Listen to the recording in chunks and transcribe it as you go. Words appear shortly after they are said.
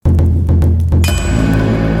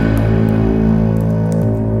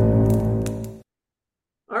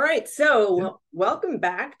right. So, welcome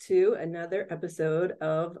back to another episode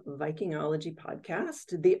of Vikingology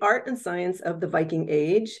podcast, the art and science of the Viking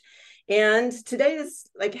Age. And today is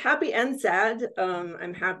like happy and sad.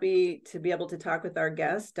 I'm happy to be able to talk with our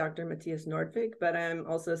guest, Dr. Matthias Nordvik, but I'm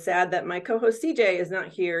also sad that my co-host CJ is not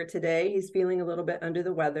here today. He's feeling a little bit under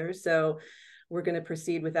the weather. So we're going to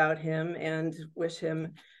proceed without him and wish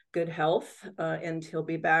him good health. And he'll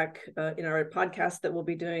be back in our podcast that we'll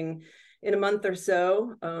be doing in a month or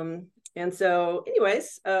so. And so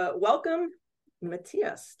anyways, welcome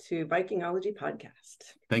Matthias to Vikingology podcast.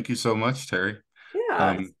 Thank you so much, Terry.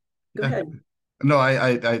 Yeah, go ahead. No,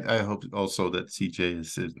 I hope also that CJ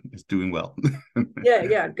is doing well.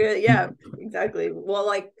 Yeah, good. Yeah, exactly. We'll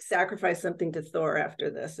like sacrifice something to Thor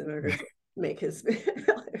after this in order to make his,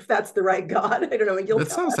 if that's the right god. I don't know. You'll That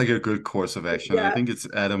tell sounds us. like a good course of action. I Yeah. think it's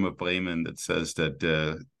Adam of Bremen that says that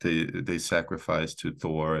they sacrificed to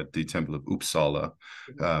Thor at the Temple of Uppsala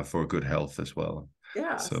for good health as well.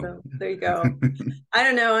 Yeah. So So there you go. I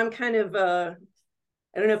don't know. I'm kind of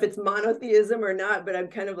I don't know if it's monotheism or not, but I'm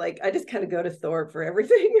kind of like, I just kind of go to Thor for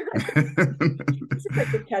everything. It's just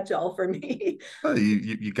like a catch-all for me.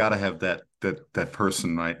 you got to have that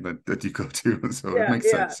person, right, that you go to. So it Yeah, makes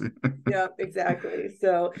yeah, sense. yeah, exactly.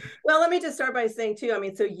 So, well, let me just start by saying too, I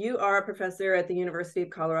mean, so you are a professor at the University of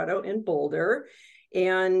Colorado in Boulder,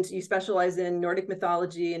 and you specialize in Nordic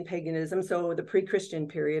mythology and paganism, so the pre-Christian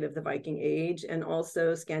period of the Viking Age, and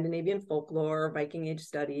also Scandinavian folklore, Viking Age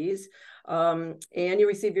studies. And you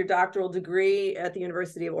received your doctoral degree at the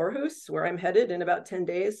University of Aarhus, where I'm headed in about 10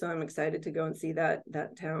 days. So I'm excited to go and see that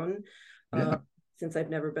town, Yeah. since I've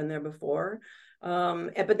never been there before.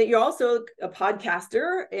 But that you're also a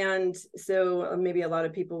podcaster. And so maybe a lot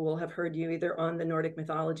of people will have heard you either on the Nordic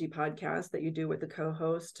Mythology podcast that you do with the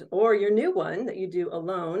co-host, or your new one that you do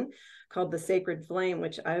alone called The Sacred Flame,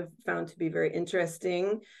 which I've found to be very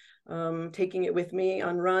interesting. Taking it with me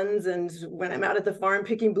on runs and when I'm out at the farm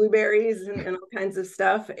picking blueberries and all kinds of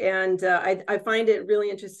stuff. And I find it really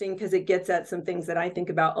interesting because it gets at some things that I think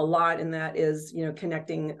about a lot, and that is,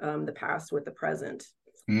 connecting the past with the present.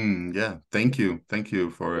 Yeah, thank you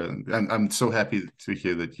for. I'm so happy to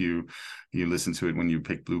hear that you listen to it when you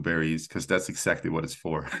pick blueberries, because that's exactly what it's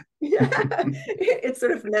for. Yeah, it's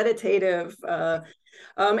sort of meditative.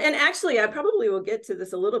 And actually, I probably will get to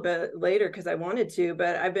this a little bit later because I wanted to,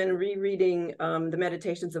 but I've been rereading the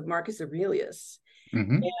Meditations of Marcus Aurelius.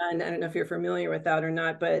 Hmm. And I don't know if you're familiar with that or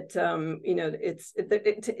not, but it's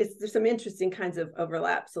there's some interesting kinds of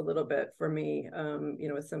overlaps a little bit for me,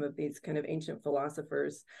 with some of these kind of ancient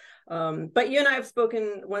philosophers. But you and I have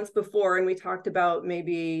spoken once before, and we talked about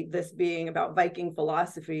maybe this being about Viking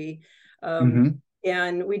philosophy. Um, Hmm.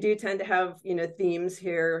 and we do tend to have themes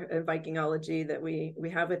here in Vikingology that we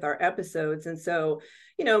have with our episodes, and so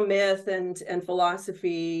myth and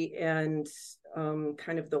philosophy and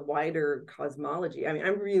kind of the wider cosmology. I mean,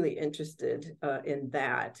 I'm really interested in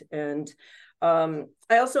that. And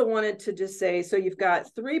I also wanted to just say, so you've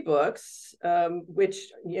got 3 books, which,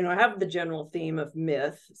 have the general theme of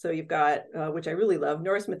myth. So you've got, which I really love,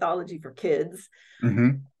 Norse Mythology for Kids, Hmm.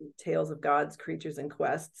 Tales of Gods, Creatures, and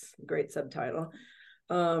Quests, great subtitle.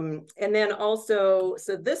 And then also,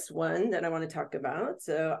 so this one that I want to talk about,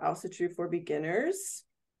 so Also True for Beginners,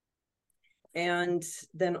 and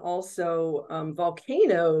then also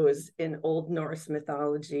volcanoes in Old Norse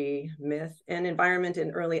mythology, myth, and environment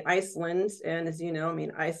in early Iceland. And as you know, I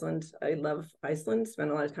mean, Iceland, I love Iceland,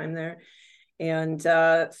 spent a lot of time there. And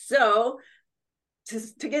so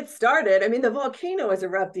to get started, I mean, the volcano is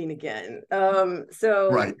erupting again. So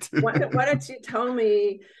Right. why don't you tell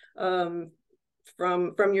me,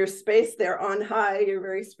 from your space there on high, your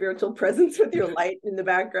very spiritual presence with your light in the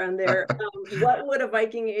background there, what would a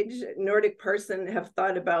Viking Age Nordic person have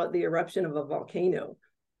thought about the eruption of a volcano?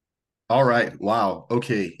 All right. Wow.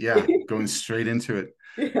 Okay. Yeah. Going straight into it.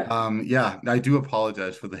 Yeah. Yeah, I do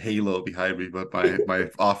apologize for the halo behind me, but my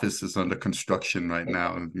office is under construction right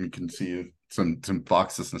now, and you can see some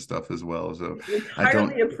boxes and stuff as well. So I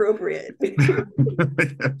don't. Entirely appropriate.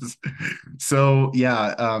 Yes. So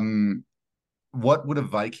yeah, what would a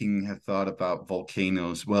Viking have thought about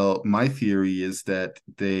volcanoes? Well, my theory is that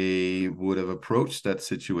they would have approached that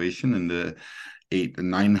situation in the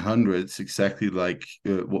 900s, exactly like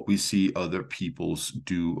what we see other peoples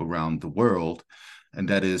do around the world. And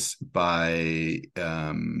that is by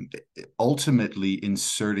ultimately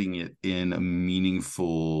inserting it in a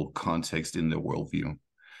meaningful context in their worldview.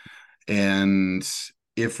 And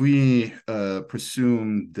if we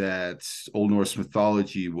presume that Old Norse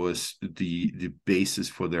mythology was the basis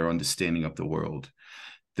for their understanding of the world,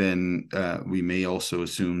 then we may also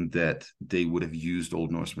assume that they would have used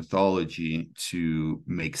Old Norse mythology to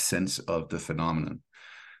make sense of the phenomenon.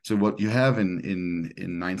 So what you have in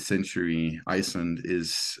 9th century Iceland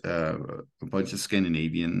is a bunch of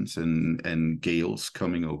Scandinavians and Gaels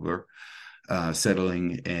coming over,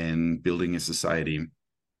 settling and building a society.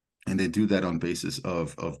 And they do that on basis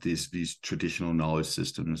of these traditional knowledge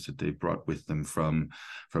systems that they brought with them from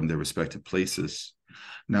their respective places.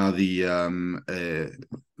 Now, what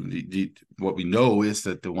we know is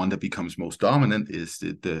that the one that becomes most dominant is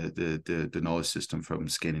the knowledge system from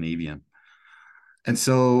Scandinavia. And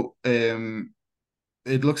so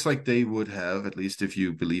it looks like they would have, at least if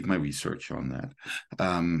you believe my research on that,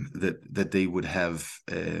 that they would have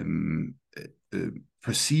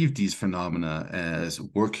perceived these phenomena as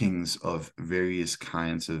workings of various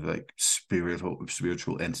kinds of like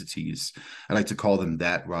spiritual entities. I like to call them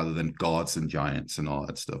that rather than gods and giants and all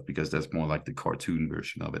that stuff, because that's more like the cartoon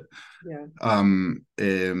version of it. Yeah.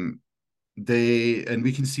 And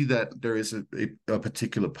we can see that there is a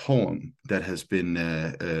particular poem that has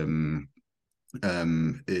been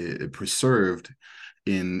preserved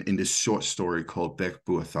in this short story called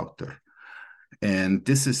Bergbúaþáttur. And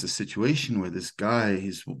this is a situation where this guy,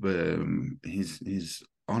 he's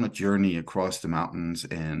on a journey across the mountains,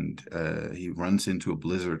 and he runs into a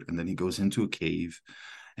blizzard, and then he goes into a cave,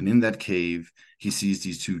 and in that cave he sees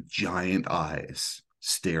these two giant eyes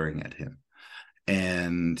staring at him.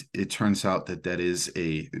 And it turns out that is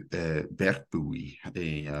a bergbúi,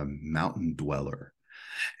 a mountain dweller.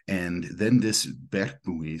 And then this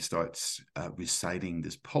bergbúi starts reciting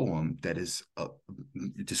this poem that is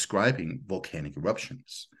describing volcanic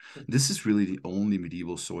eruptions. This is really the only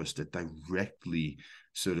medieval source that directly,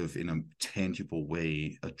 sort of in a tangible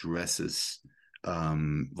way, addresses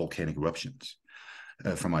volcanic eruptions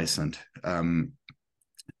from Iceland.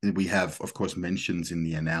 We have, of course, mentions in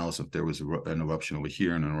the annals of there was an eruption over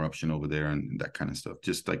here and an eruption over there and that kind of stuff,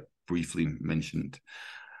 just like briefly mentioned.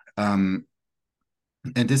 And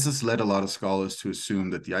this has led a lot of scholars to assume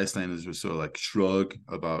that the Icelanders were sort of like shrug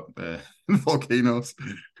about volcanoes.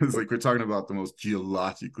 It's like we're talking about the most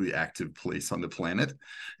geologically active place on the planet.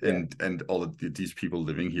 Yeah. And all of these people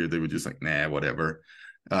living here, they were just like, nah, whatever.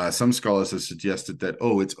 Some scholars have suggested that,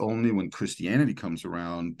 it's only when Christianity comes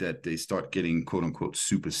around that they start getting quote unquote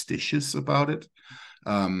superstitious about it.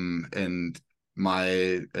 And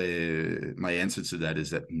my answer to that is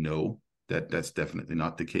that no, that's definitely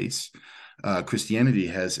not the case. Christianity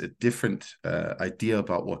has a different idea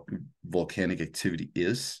about what volcanic activity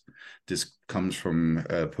is. This comes from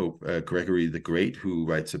Pope Gregory the Great, who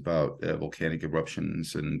writes about volcanic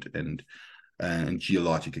eruptions and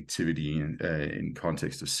geologic activity in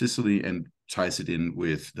context of Sicily, and ties it in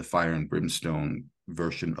with the fire and brimstone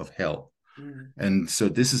version of hell. And so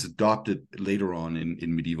this is adopted later on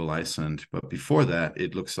in medieval Iceland. But before that,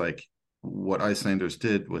 it looks like what Icelanders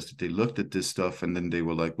did was that they looked at this stuff and then they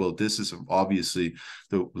were like, well, this is obviously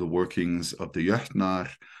the workings of the Jötnar,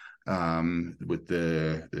 with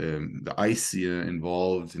the Æsir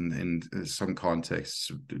involved in some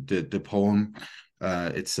contexts. The poem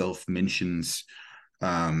itself mentions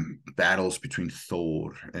battles between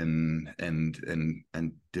Thor and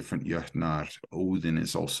different Jötnar. Odin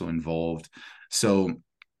is also involved. So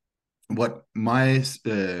what my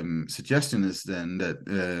suggestion is then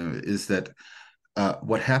that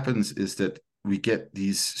what happens is that we get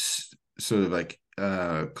these sort of like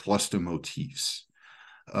cluster motifs,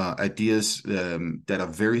 ideas that are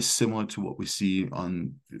very similar to what we see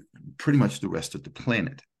on pretty much the rest of the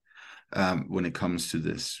planet. When it comes to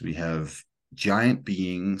this, we have giant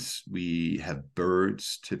beings, we have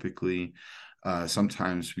birds typically.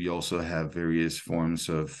 Sometimes we also have various forms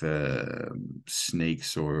of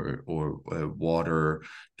snakes or large water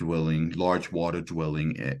dwelling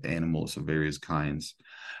animals of various kinds,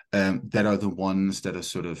 that are the ones that are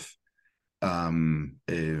sort of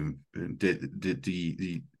the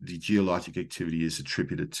geologic activity is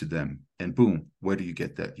attributed to them. And boom, where do you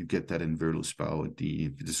get that? You get that in Völuspá, the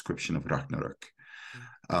description of Ragnarök.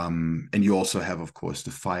 And you also have, of course,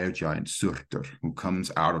 the fire giant Surtur, who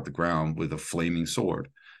comes out of the ground with a flaming sword.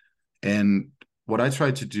 And what I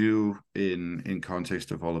try to do in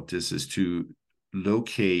context of all of this is to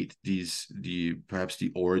locate perhaps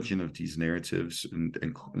the origin of these narratives and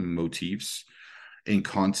motifs in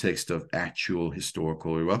context of actual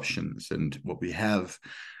historical eruptions. And what we have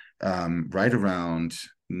right around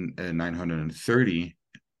 930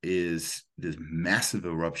 is this massive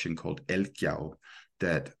eruption called Eldgjá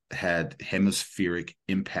that had hemispheric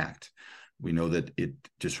impact. We know that it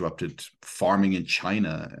disrupted farming in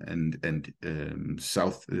China and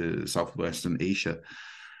southwestern Asia.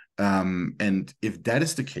 And if that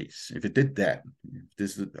is the case, if it did that,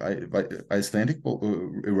 if Icelandic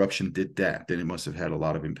eruption did that, then it must have had a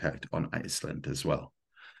lot of impact on Iceland as well.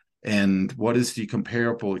 And what is the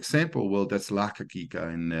comparable example? Well, that's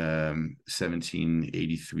Lakagiga in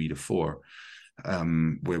 1783 to 4,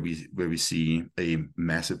 where we see a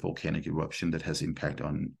massive volcanic eruption that has impact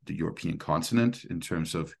on the European continent in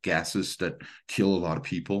terms of gases that kill a lot of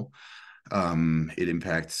people. It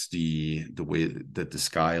impacts the way that the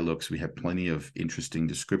sky looks. We have plenty of interesting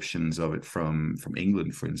descriptions of it from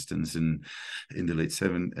England, for instance, in the late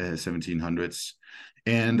 1700s.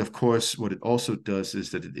 And of course, what it also does is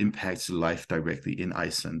that it impacts life directly in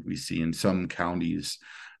Iceland. We see in some counties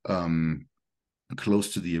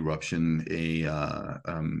close to the eruption,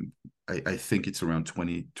 I think it's around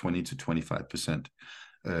 20 to 25%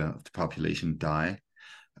 of the population die.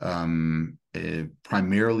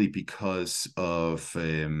 Primarily because of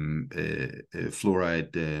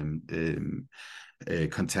fluoride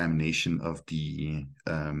contamination of the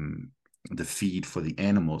feed for the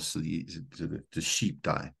animals, so the sheep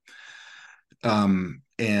die.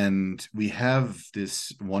 And we have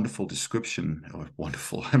this wonderful description, or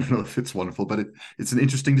wonderful, I don't know if it's wonderful, but it's an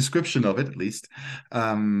interesting description of it, at least,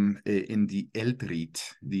 in the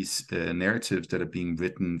Eldrit, these narratives that are being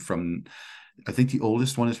written from, I think the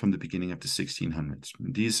oldest one is from the beginning of the 1600s.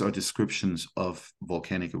 These are descriptions of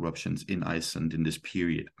volcanic eruptions in Iceland in this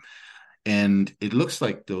period. And it looks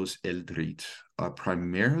like those Eldrit are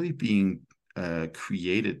primarily being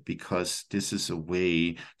created because this is a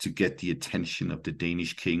way to get the attention of the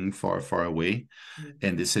Danish king far, far away,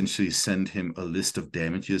 and essentially send him a list of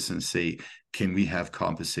damages and say, can we have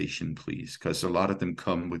compensation, please? Because a lot of them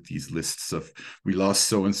come with these lists of, we lost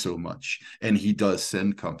so and so much, and he does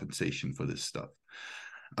send compensation for this stuff.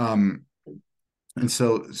 And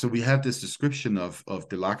so we have this description of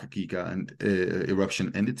the Lakagiga and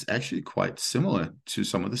eruption, and it's actually quite similar to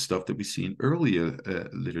some of the stuff that we see in earlier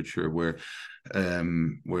literature, where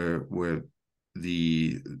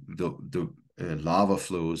the lava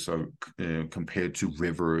flows are compared to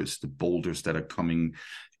rivers. The boulders that are coming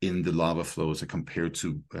in the lava flows are compared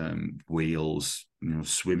to whales,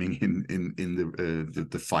 swimming in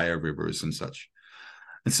the fire rivers and such.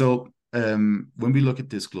 And so when we look at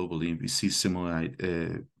this globally, we see similar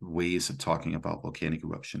ways of talking about volcanic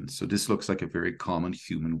eruptions. So this looks like a very common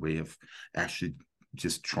human way of actually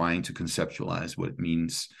just trying to conceptualize what it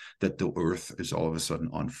means that the Earth is all of a sudden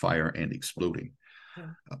on fire and exploding. Yeah.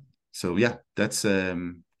 So yeah, that's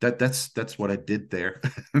what I did there.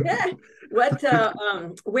 Yeah. What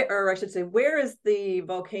or I should say, where is the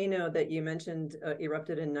volcano that you mentioned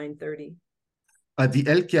erupted in 930? The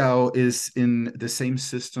Elkjau is in the same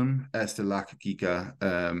system as the Lakagiga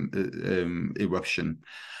eruption,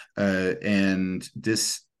 and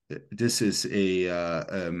this is a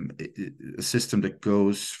system that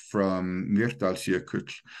goes from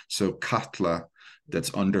Mýrdalsjökull. So Katla,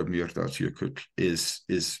 that's under Mýrdalsjökull,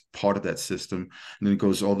 is part of that system, and then it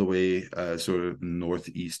goes all the way sort of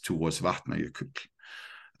northeast towards Vatnajökull.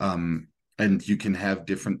 And you can have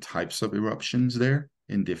different types of eruptions there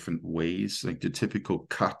in different ways. Like the typical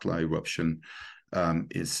Katla eruption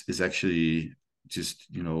is actually just,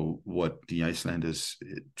 what the Icelanders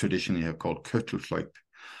traditionally have called Kötluhlaup,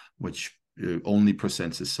 which only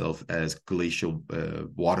presents itself as glacial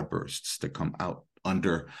water bursts that come out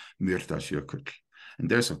under Mýrdalsjökull. And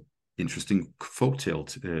there's an interesting folktale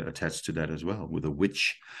attached to that as well, with a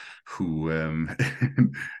witch who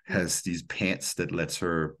has these pants that lets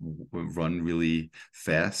her run really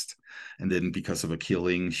fast, and then because of a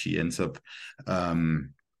killing, she ends up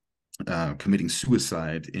committing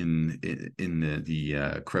suicide in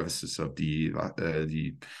the crevices of the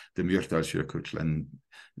Mýrdalsjökull, and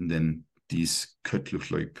then these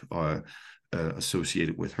Kötluhlaup are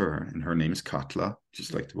associated with her, and her name is Katla,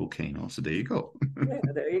 just like the volcano. So there you go. Yeah,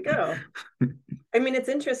 there you go. I mean, it's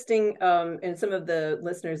interesting, and some of the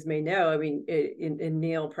listeners may know, I mean, in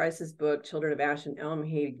Neil Price's book, Children of Ash and Elm,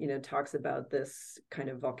 he, talks about this kind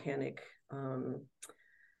of volcanic,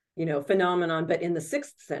 phenomenon, but in the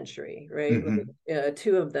 6th century, right? Mm-hmm.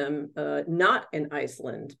 Two of them, not in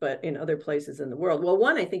Iceland, but in other places in the world. Well,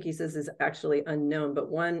 one I think he says is actually unknown,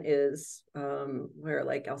 but one is where,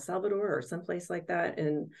 like El Salvador or someplace like that.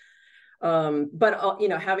 And but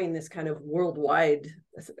having this kind of worldwide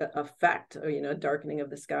effect, darkening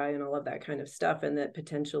of the sky and all of that kind of stuff, and that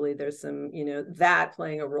potentially there's some, that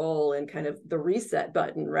playing a role in kind of the reset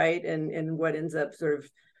button, right? And what ends up sort of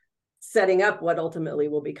setting up what ultimately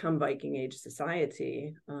will become Viking Age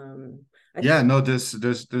society. I think, Yeah, no,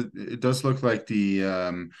 it does look like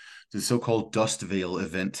the so-called dust veil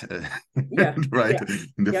event, yeah, right? yeah,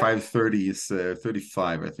 In the yeah, 530s,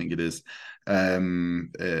 35, I think it is,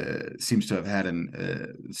 seems to have had a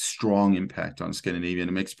strong impact on Scandinavia, and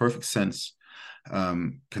it makes perfect sense,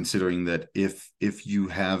 considering that if you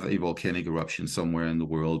have a volcanic eruption somewhere in the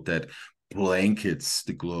world that blankets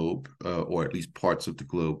the globe, or at least parts of the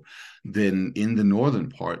globe, then in the northern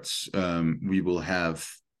parts, we will have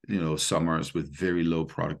summers with very low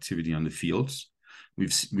productivity on the fields.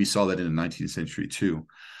 We saw that in the 19th century too.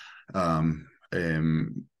 What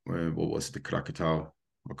was it, the Krakatau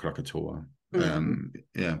or Krakatoa? mm-hmm.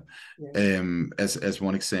 Yeah. Yeah, As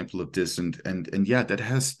one example of this, and yeah, that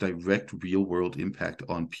has direct real world impact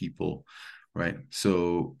on people, right?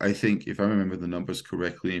 So I think, if I remember the numbers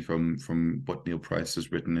correctly from what Neil Price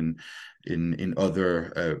has written in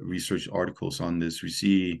other research articles on this, we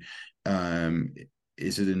see,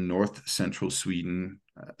 is it in north central Sweden,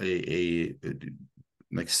 a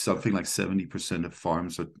like something like 70% of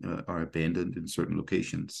farms are abandoned in certain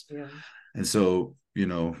locations. yeah, And so,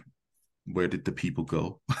 where did the people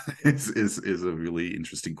go? is a really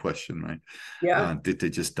interesting question, right? yeah, Did they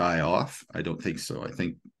just die off? I don't think so. I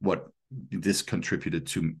think what this contributed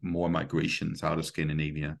to more migrations out of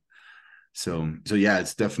Scandinavia. So yeah,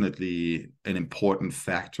 it's definitely an important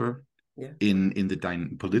factor yeah, in the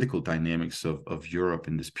political dynamics of Europe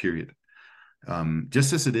in this period,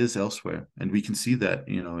 just as it is elsewhere. And we can see that,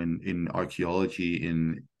 in archaeology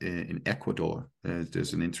in Ecuador.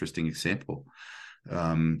 There's an interesting example.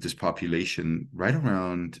 This population right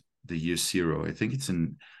around the year zero, I think it's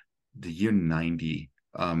in the year 90,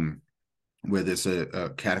 where there's a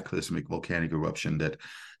cataclysmic volcanic eruption that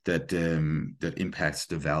impacts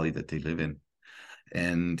the valley that they live in.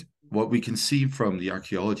 And what we can see from the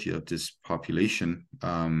archaeology of this population,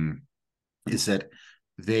 is that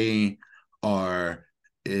they are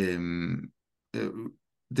uh,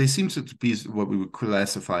 they seem to be what we would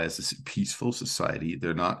classify as a peaceful society.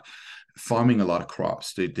 They're not farming a lot of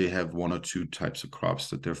crops. They have one or two types of crops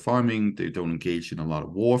that they're farming. They don't engage in a lot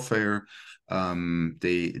of warfare.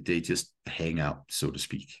 They just hang out, so to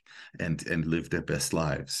speak, and live their best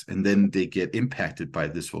lives. And then they get impacted by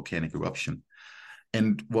this volcanic eruption.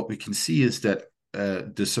 And what we can see is that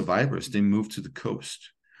the survivors, they move to the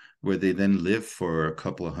coast, where they then live for a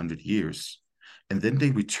couple of 100 years. And then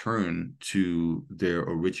they return to their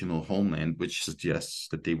original homeland, which suggests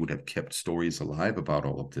that they would have kept stories alive about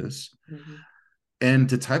all of this. mm-hmm. And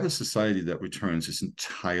the type of society that returns is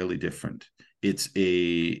entirely different. It's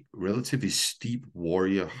a relatively steep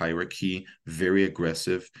warrior hierarchy, very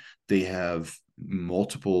aggressive. They have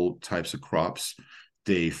multiple types of crops.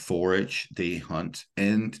 They forage, they hunt,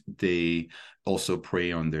 and they also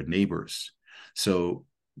prey on their neighbors. So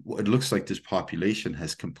it looks like this population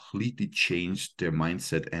has completely changed their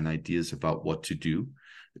mindset and ideas about what to do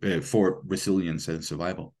for resilience and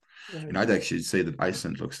survival. Right. And I'd actually say that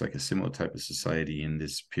Iceland looks like a similar type of society in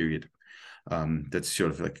this period. That's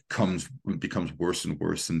sort of like becomes worse and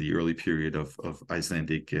worse in the early period of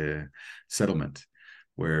Icelandic settlement,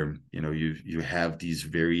 where you have these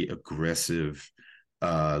very aggressive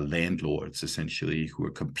landlords, essentially, who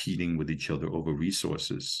are competing with each other over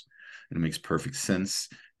resources. And it makes perfect sense,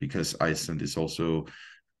 because Iceland is also,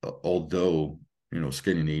 although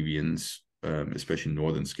Scandinavians, especially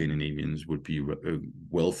northern Scandinavians, would be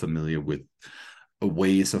well familiar with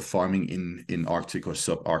ways of farming in Arctic or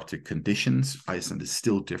subarctic conditions. Iceland is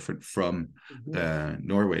still different from Mm-hmm.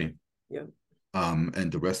 Norway, Yeah,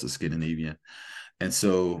 and the rest of Scandinavia. And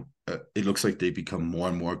so it looks like they become more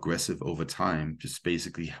and more aggressive over time, just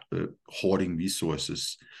basically hoarding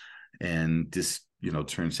resources. And this,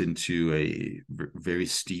 turns into a very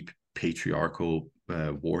steep patriarchal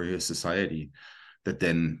warrior society that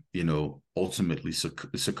then, ultimately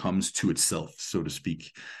succumbs to itself, so to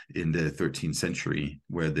speak, in the 13th century,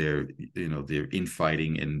 where their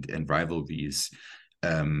infighting and rivalries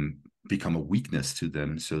become a weakness to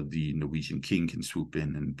them. So the Norwegian king can swoop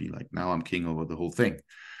in and be like, now I'm king over the whole thing.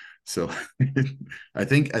 So I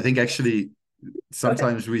think actually go ahead.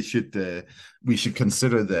 sometimes we should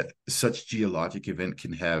consider that such geologic event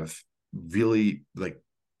can have really like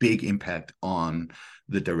big impact on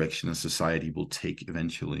the direction a society will take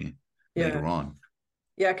eventually Yeah, later on.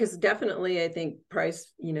 yeah, because definitely I think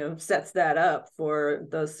Price, sets that up for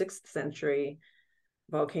those 6th century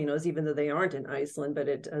volcanoes, even though they aren't in Iceland, but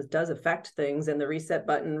it does affect things. And the reset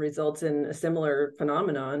button results in a similar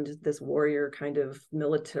phenomenon, this warrior kind of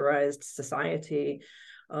militarized society.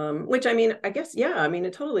 Which I mean, I guess, yeah, I mean,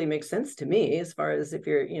 it totally makes sense to me as far as if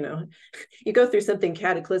you're, you know, you go through something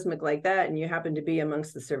cataclysmic like that and you happen to be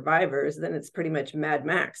amongst the survivors, then it's pretty much Mad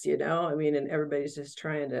Max, you know, I mean, and everybody's just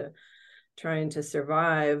trying to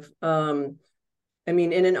survive. I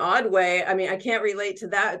mean, in an odd way, I mean, I can't relate to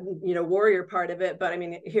that, you know, warrior part of it, but I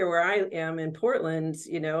mean, here where I am in Portland,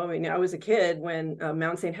 you know, I mean, I was a kid when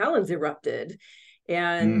Mount St. Helens erupted.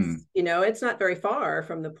 And, Mm. you know, it's not very far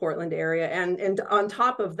from the Portland area. And on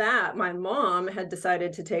top of that, my mom had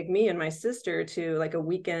decided to take me and my sister to like a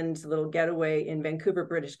weekend little getaway in Vancouver,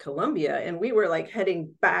 British Columbia. And we were like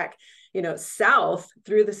heading back, you know, south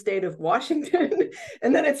through the state of Washington.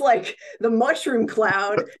 And then it's like the mushroom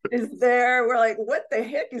cloud is there. We're like, what the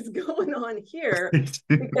heck is going on here?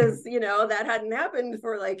 Because, you know, that hadn't happened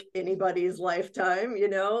for like anybody's lifetime, you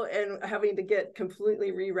know, and having to get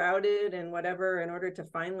completely rerouted and whatever in order to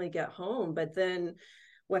finally get home. But then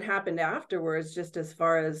what happened afterwards, just as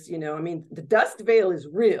far as, you know, I mean, the dust veil is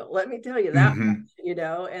real, let me tell you that Hmm. much, you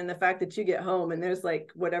know, and the fact that you get home and there's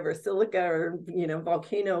like whatever silica or, you know,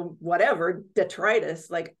 volcano, whatever, detritus,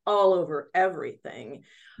 like all over everything.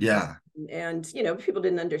 Yeah. And, you know, people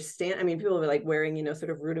didn't understand. I mean, people were like wearing, you know,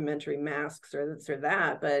 sort of rudimentary masks or this or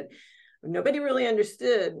that, but nobody really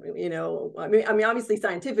understood, you know, I mean, obviously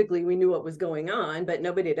scientifically we knew what was going on, but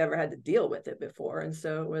nobody had ever had to deal with it before. And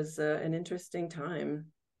so it was an interesting time.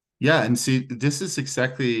 Yeah, and see, this is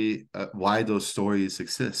exactly why those stories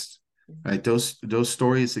exist, right? Those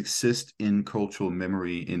stories exist in cultural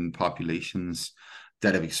memory in populations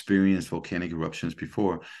that have experienced volcanic eruptions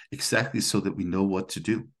before, exactly so that we know what to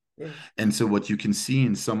do. Yeah. And so, what you can see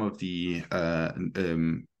in some of the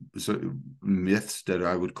myths that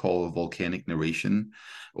I would call volcanic narration,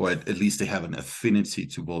 or at least they have an affinity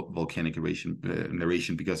to volcanic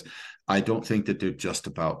narration, because I don't think that they're just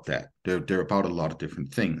about that. They're about a lot of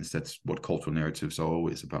different things. That's what cultural narratives are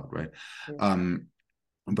always about, right? Yeah. Um,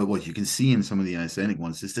 but what you can see in some of the Icelandic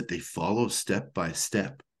ones is that they follow step by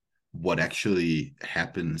step what actually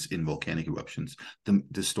happens in volcanic eruptions.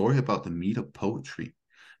 The story about the meat of poetry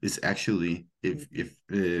is actually, if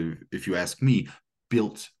you ask me,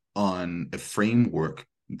 built on a framework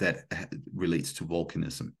that relates to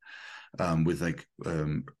volcanism, with like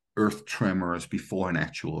earth tremors before an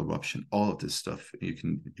actual eruption, all of this stuff. You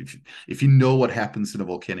can, if you know what happens in a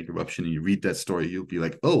volcanic eruption and you read that story, you'll be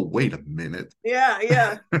like, oh, wait a minute. Yeah.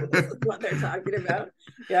 Yeah. This is what they're talking about.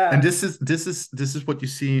 And Yeah. this is what you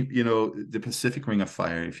see, you know, the Pacific Ring of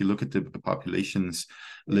Fire. If you look at the populations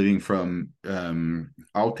Yeah. living from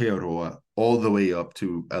Aotearoa all the way up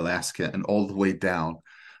to Alaska and all the way down,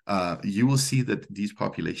 you will see that these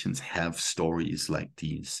populations have stories like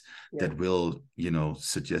these Yeah. that will, you know,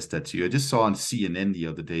 suggest that to you. I just saw on CNN the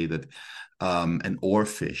other day that an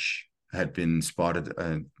oarfish had been spotted.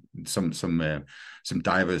 Some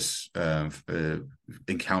divers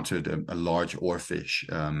encountered a large oarfish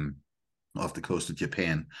off the coast of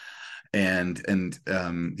Japan. And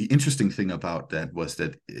the interesting thing about that was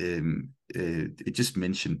that it just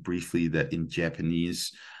mentioned briefly that in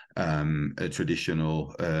Japanese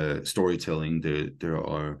traditional storytelling, there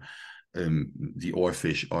are the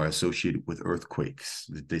oarfish are associated with earthquakes.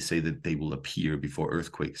 They say that they will appear before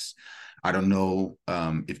earthquakes. I don't know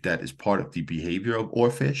if that is part of the behavior of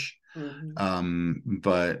oarfish, Mm-hmm.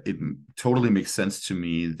 but it totally makes sense to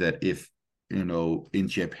me that if, you know, in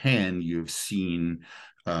Japan you've seen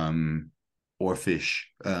oarfish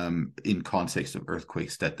in context of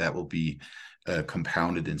earthquakes, that will be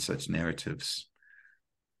compounded in such narratives.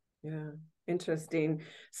 Yeah, interesting.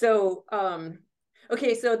 So,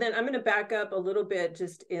 okay, so then I'm going to back up a little bit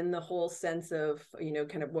just in the whole sense of, you know,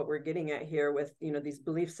 kind of what we're getting at here with, you know, these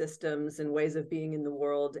belief systems and ways of being in the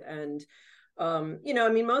world. And you know, I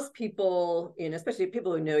mean, most people, you know, especially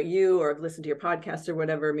people who know you or have listened to your podcast or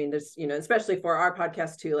whatever, I mean, there's, you know, especially for our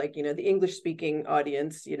podcast too, like, you know, the English speaking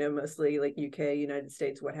audience, you know, mostly like UK, United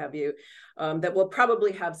States, what have you, that will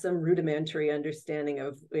probably have some rudimentary understanding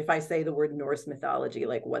of, if I say the word Norse mythology,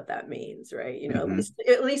 like what that means, right? You know,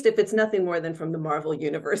 Mm-hmm. at least if it's nothing more than from the Marvel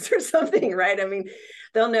universe or something, right? I mean,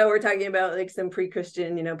 they'll know we're talking about like some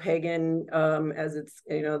pre-Christian, you know, pagan, as it's,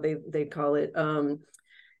 you know, they call it,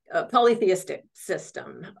 a polytheistic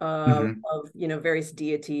system Mm-hmm. of, you know, various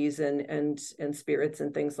deities and spirits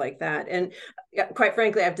and things like that. And quite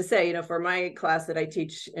frankly, I have to say, you know, for my class that I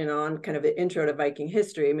teach, you know, on kind of an intro to Viking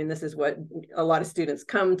history, I mean, this is what a lot of students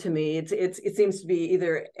come to me. It seems to be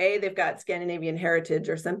either A, they've got Scandinavian heritage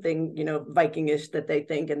or something, you know, Vikingish that they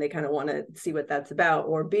think, and they kind of want to see what that's about,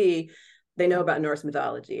 or B, they know about Norse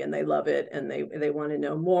mythology and they love it and they want to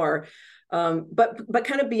know more. But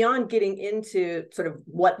kind of beyond getting into sort of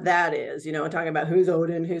what that is, you know, talking about who's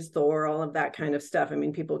Odin, who's Thor, all of that kind of stuff. I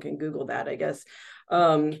mean, people can Google that, I guess.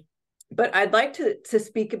 But I'd like to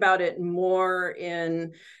speak about it more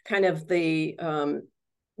in kind of the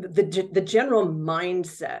general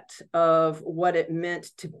mindset of what it meant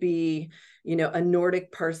to be, you know, a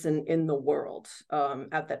Nordic person in the world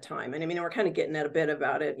at that time. And I mean, we're kind of getting at a bit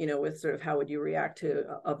about it, you know, with sort of how would you react to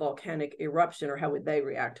a volcanic eruption, or how would they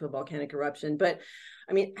react to a volcanic eruption? But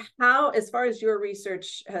I mean, how, as far as your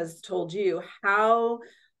research has told you, how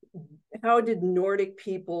did Nordic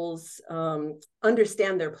peoples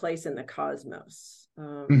understand their place in the cosmos?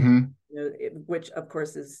 Mm-hmm. You know, which of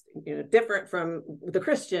course is, you know, different from the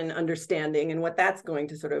Christian understanding and what that's going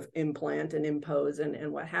to sort of implant and impose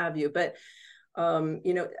and what have you. But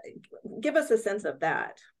you know, give us a sense of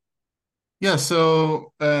that. Yeah,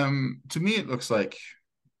 so to me, it looks like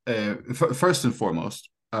first and foremost,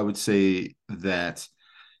 I would say that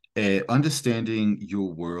understanding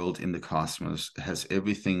your world in the cosmos has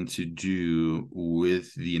everything to do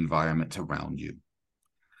with the environment around you.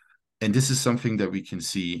 And this is something that we can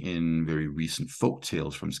see in very recent folk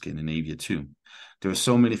tales from Scandinavia too. There are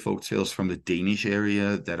so many folk tales from the Danish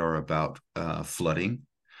area that are about flooding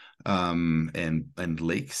and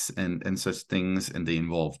lakes and such things, and they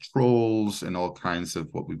involve trolls and all kinds of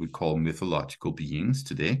what we would call mythological beings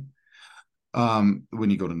today. When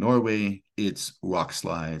you go to Norway, it's rock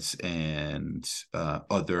slides and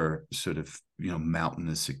other sort of, you know,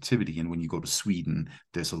 mountainous activity. And when you go to Sweden,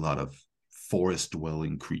 there's a lot of forest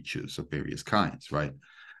dwelling creatures of various kinds, right?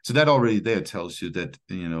 So that already there tells you that,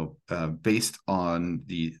 you know, based on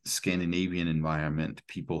the Scandinavian environment,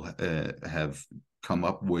 people have come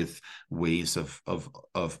up with ways of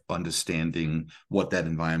understanding what that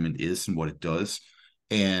environment is and what it does,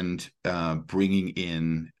 and bringing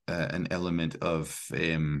in an element of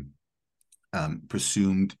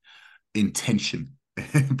presumed intention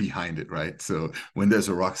behind it, right? So when there's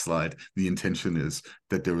a rock slide, the intention is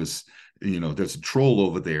that there was, you know, there's a troll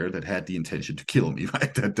over there that had the intention to kill me,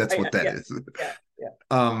 right? That's Yeah, what that yeah, is. yeah,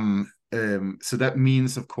 yeah. So that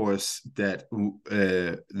means, of course, that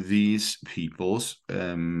these peoples,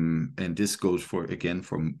 and this goes for, again,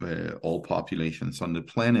 from all populations on the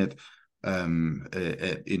planet,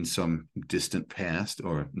 in some distant past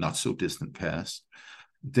or not so distant past,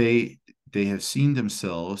 they they have seen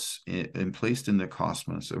themselves and placed in the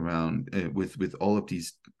cosmos around with all of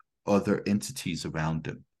these other entities around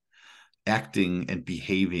them, acting and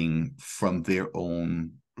behaving from their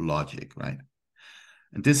own logic, right?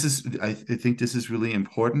 And this is, I think this is really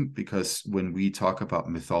important, because when we talk about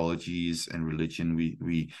mythologies and religion,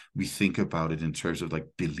 we think about it in terms of like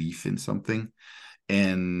belief in something.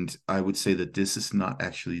 And I would say that this is not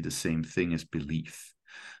actually the same thing as belief.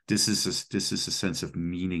 This is a sense of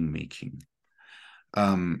meaning making.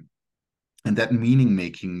 Um, and that meaning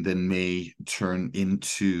making then may turn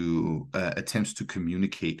into attempts to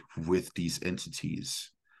communicate with these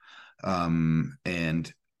entities.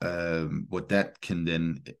 And what that can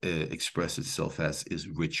then express itself as is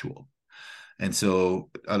ritual. And so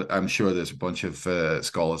I'm sure there's a bunch of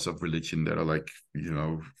scholars of religion that are like, you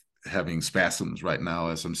know, having spasms right now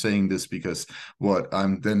as I'm saying this, because what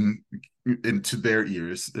I'm then into their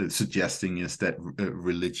ears suggesting is that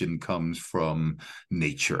religion comes from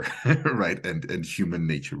nature, right? And human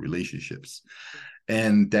nature relationships.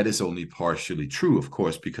 And that is only partially true, of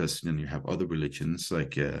course, because then you have other religions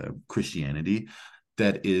like Christianity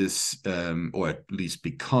that is, or at least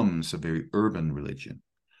becomes, a very urban religion.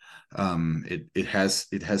 It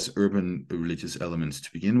has urban religious elements to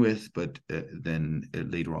begin with, but then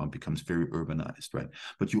later on becomes very urbanized, right?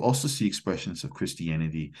 But you also see expressions of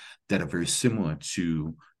Christianity that are very similar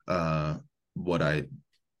to what I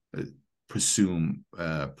presume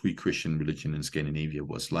pre-Christian religion in Scandinavia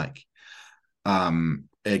was like.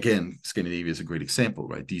 Again, Scandinavia is a great example,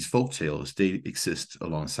 right? These folk tales, they exist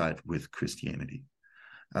alongside with Christianity.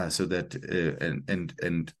 So that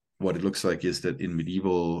and what it looks like is that in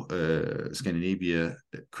medieval Scandinavia,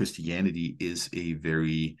 Christianity is a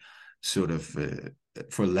very sort of,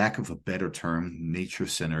 for lack of a better term,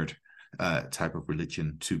 nature-centered type of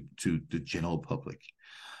religion to the general public.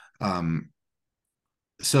 Um,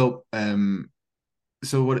 so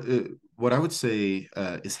so what I would say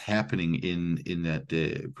is happening in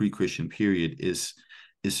that pre-Christian period is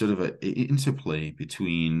sort of an interplay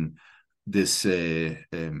between this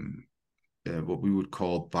what we would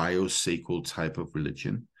call biosacral type of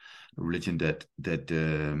religion, a religion that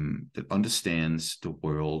understands the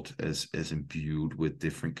world as imbued with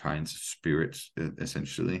different kinds of spirits,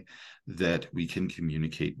 essentially, that we can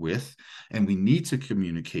communicate with, and we need to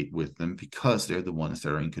communicate with them because they're the ones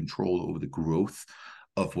that are in control over the growth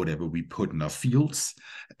of whatever we put in our fields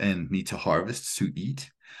and need to harvest to eat.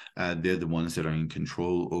 They're the ones that are in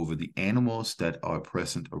control over the animals that are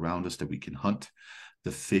present around us that we can hunt,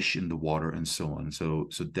 the fish in the water, and so on. So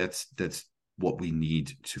that's what we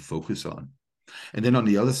need to focus on. And then on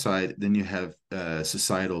the other side, then you have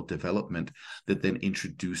societal development that then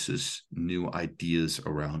introduces new ideas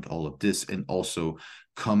around all of this, and also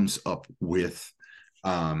comes up with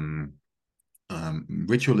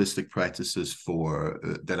ritualistic practices for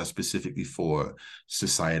that are specifically for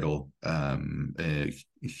societal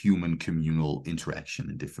human communal interaction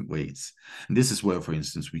in different ways. And this is where, for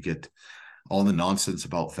instance, we get all the nonsense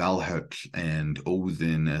about Valhalla and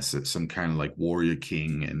Odin as some kind of like warrior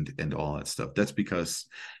king and all that stuff. That's because,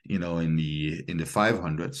 you know, in the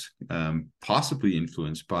 500s, possibly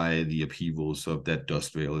influenced by the upheavals of that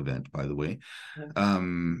Dust Veil event, by the way,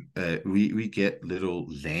 we get little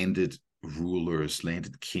landed rulers,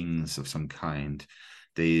 landed kings of some kind.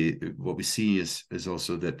 What we see is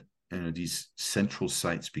also that, you know, these central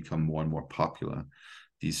sites become more and more popular.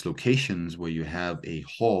 These locations where you have a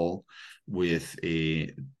hall with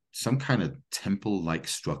some kind of temple-like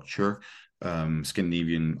structure.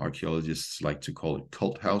 Scandinavian archaeologists like to call it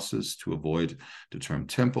cult houses to avoid the term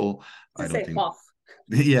temple. To I don't say think. off.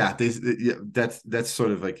 Yeah, that's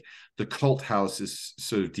sort of like the cult house is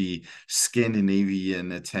sort of the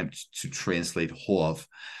Scandinavian attempt to translate Hov.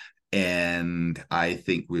 And I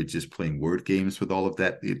think we're just playing word games with all of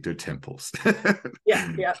that. They're temples.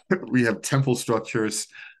 Yeah. We have temple structures.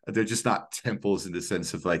 They're just not temples in the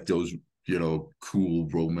sense of like those, you know, cool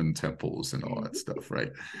Roman temples and all that stuff,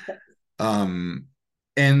 right? Um,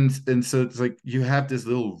 and so it's like you have this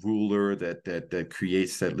little ruler that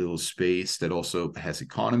creates that little space that also has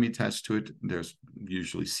economy attached to it. There's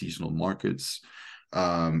usually seasonal markets,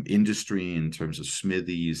 industry in terms of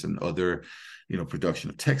smithies and other, you know, production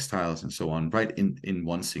of textiles and so on, right in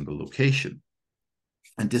one single location.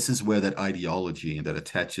 And this is where that ideology that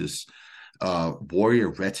attaches warrior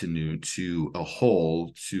retinue to a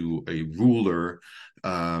hall, to a ruler,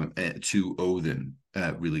 to Odin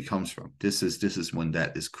really comes from. This is when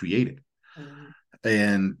that is created,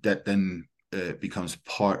 and that then becomes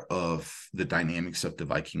part of the dynamics of the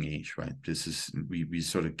Viking Age, right? This is we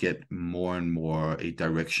sort of get more and more a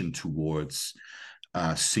direction towards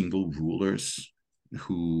single rulers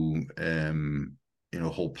who you know,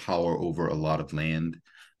 hold power over a lot of land.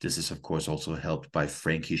 This is, of course, also helped by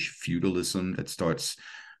Frankish feudalism that starts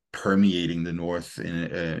permeating the north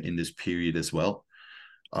in this period as well.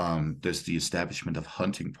 There's the establishment of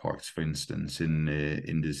hunting parks, for instance, in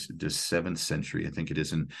the 7th century, I think it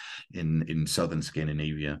is in southern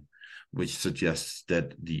Scandinavia, which suggests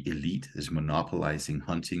that the elite is monopolizing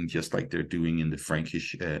hunting, just like they're doing in the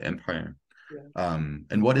Frankish Empire. Yeah.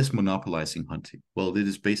 And what is monopolizing hunting? Well, it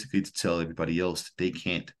is basically to tell everybody else that they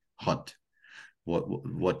can't hunt.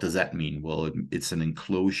 What does that mean? Well, it's an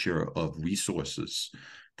enclosure of resources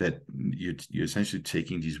that you're essentially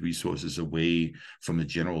taking these resources away from the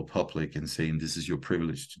general public and saying this is your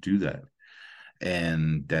privilege to do that.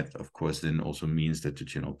 And that, of course, then also means that the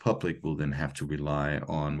general public will then have to rely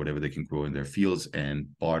on whatever they can grow in their fields and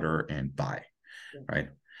barter and buy, right?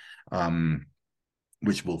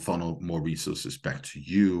 Which will funnel more resources back to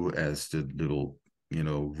you as the little, you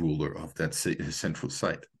know, ruler of that central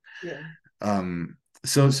site. Yeah.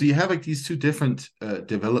 So you have like these two different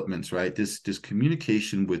developments, right? This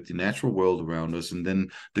communication with the natural world around us, and then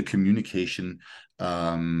the communication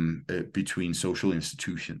between social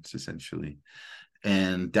institutions, essentially.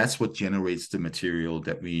 And that's what generates the material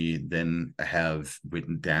that we then have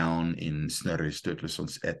written down in Snorri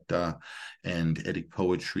Sturluson's Edda and Eddic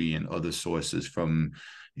poetry and other sources from,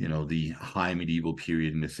 you know, the high medieval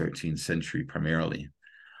period in the 13th century primarily.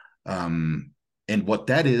 And what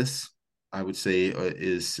that is, I would say,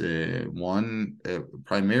 is one,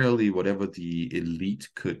 primarily whatever the elite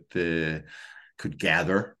could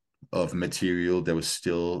gather of material that was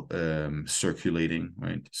still circulating,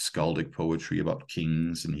 right? Skaldic poetry about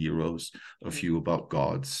kings and heroes, a few about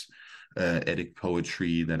gods, Eddic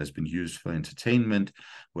poetry that has been used for entertainment,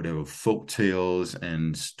 whatever folk tales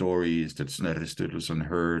and stories that Snorri Sturluson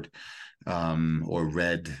heard or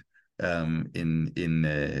read in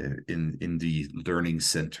the learning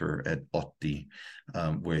center at Otti,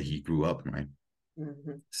 where he grew up, right?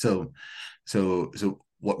 Mm-hmm. So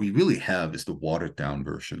what we really have is the watered down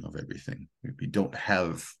version of everything. We don't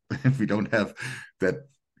have that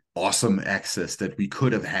awesome access that we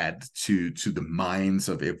could have had to the minds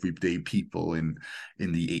of everyday people in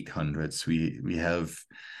the 800s. We have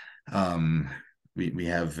um we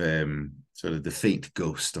have sort of the faint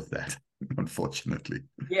ghost of that, unfortunately.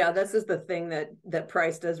 Yeah, this is the thing that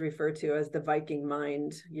Price does refer to as the Viking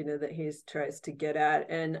mind, that he tries to get at.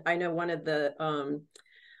 And I know one of the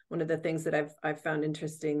things that I've found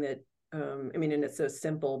interesting that I mean, and it's so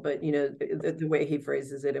simple, but the way he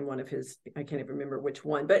phrases it in one of his, I can't even remember which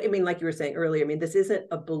one, but I mean, like you were saying earlier, I mean, this isn't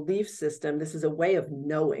a belief system. This is a way of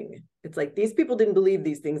knowing. It's like these people didn't believe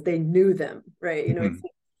these things; they knew them, right?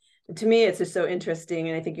 Mm-hmm. To me, it's just so interesting,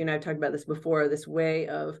 and I think you and I've talked about this before. This way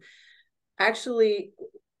of actually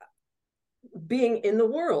being in the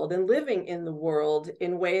world and living in the world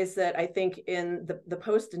in ways that I think in the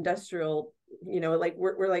post-industrial, like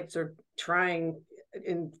we're like sort of trying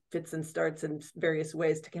in fits and starts in various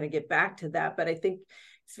ways to kind of get back to that. But I think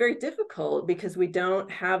it's very difficult because we don't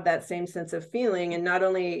have that same sense of feeling. And not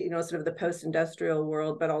only, sort of the post-industrial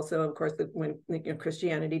world, but also, of course, when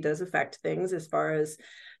Christianity does affect things as far as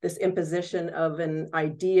this imposition of an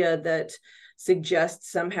idea that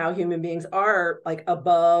suggests somehow human beings are like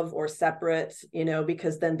above or separate,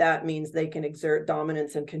 because then that means they can exert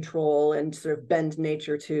dominance and control and sort of bend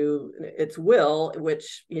nature to its will,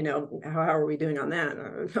 which, how are we doing on that?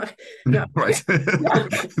 not, Right. not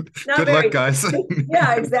Good luck, very. guys.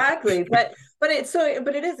 Yeah, exactly. But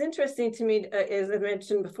it is interesting to me, as I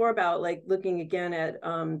mentioned before, about like looking again at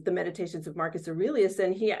the Meditations of Marcus Aurelius,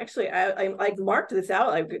 and he actually, I marked this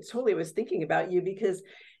out. I totally was thinking about you because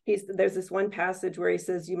there's this one passage where he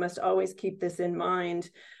says, you must always keep this in mind.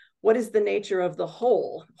 What is the nature of the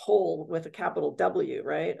whole with a capital W,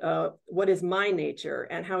 right? What is my nature,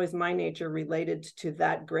 and how is my nature related to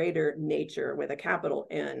that greater nature with a capital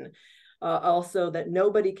N? Also, that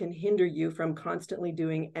nobody can hinder you from constantly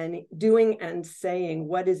doing and saying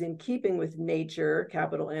what is in keeping with nature,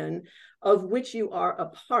 capital N, of which you are a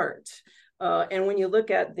part. And when you look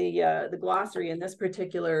at the glossary in this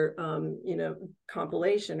particular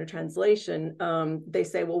compilation or translation, they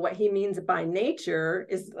say, well, what he means by nature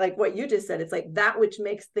is like what you just said. It's like that which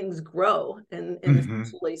makes things grow and Mm-hmm.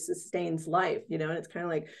 essentially sustains life. And it's kind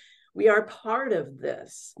of like we are part of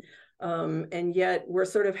this. And yet we're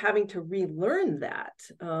sort of having to relearn that,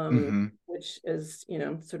 Mm-hmm. which is,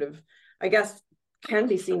 sort of, I guess, can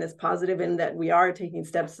be seen as positive in that we are taking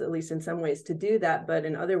steps, at least in some ways, to do that. But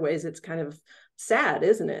in other ways, it's kind of sad,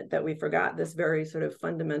 isn't it, that we forgot this very sort of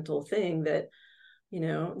fundamental thing that,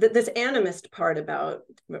 this animist part about,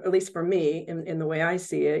 at least for me, in the way I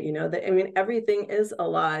see it, that, I mean, everything is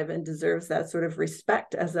alive and deserves that sort of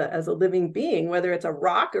respect as a living being, whether it's a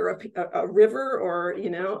rock or a river or,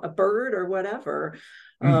 a bird or whatever.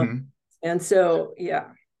 Um, Mm-hmm. and so, yeah.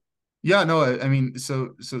 Yeah, no, I mean,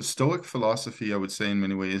 so Stoic philosophy, I would say in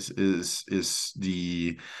many ways, is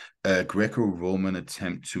the Greco-Roman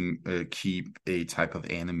attempt to keep a type of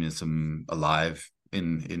animism alive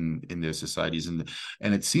in their societies, and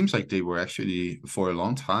it seems like they were actually for a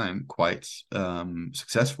long time quite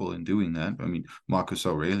successful in doing that. I mean, Marcus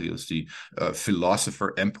Aurelius, the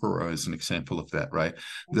philosopher emperor, is an example of that, right?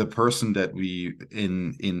 The person that we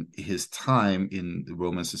in his time in the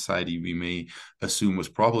Roman society we may assume was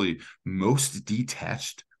probably most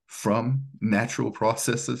detached from natural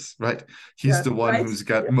processes, right? He's Yes, the one right. who's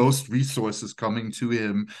got most resources coming to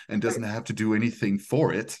him and doesn't have to do anything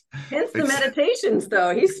for it. Hence the It's, meditations,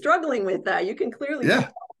 though. He's struggling with that. You can clearly tell. yeah,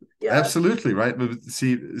 Yeah. absolutely, right? But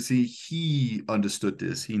see, he understood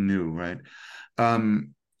this. He knew, right? Um,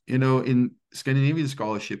 in Scandinavian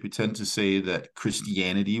scholarship, we tend to say that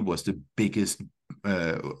Christianity was the biggest,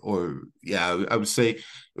 or yeah, I would say,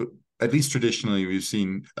 at least traditionally, we've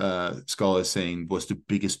seen scholars saying was the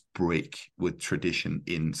biggest break with tradition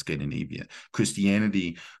in Scandinavia.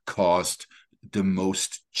 Christianity caused the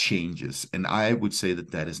most changes, and I would say that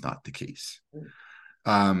that is not the case.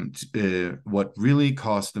 What really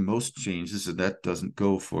caused the most changes, and that doesn't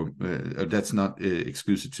go for that's not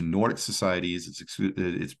exclusive to Nordic societies.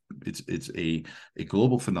 It's a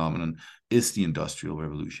global phenomenon. Is the Industrial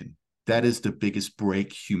Revolution. That is the biggest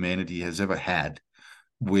break humanity has ever had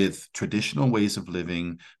with traditional ways of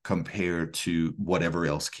living compared to whatever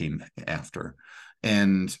else came after.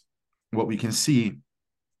 And what we can see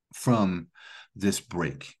from this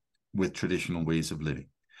break with traditional ways of living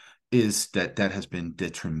is that that has been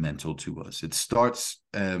detrimental to us. It starts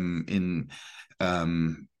in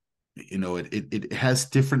it has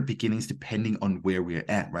different beginnings depending on where we're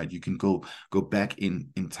at, right? You can go back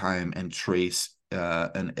in time and trace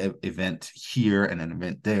an event here and an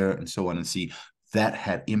event there and so on, and see that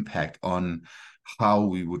had impact on how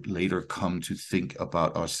we would later come to think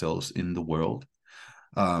about ourselves in the world.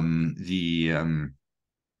 The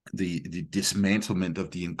dismantlement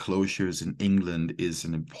of the enclosures in England is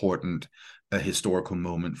an important historical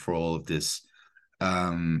moment for all of this.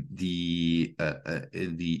 The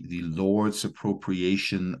Lord's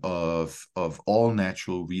appropriation of all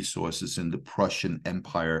natural resources in the Prussian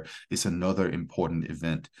Empire is another important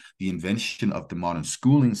event. The invention of the modern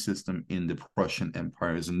schooling system in the Prussian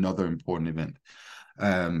Empire is another important event.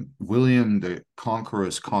 William the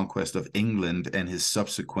Conqueror's conquest of England and his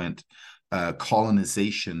subsequent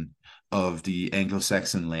colonization of the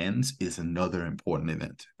Anglo-Saxon lands is another important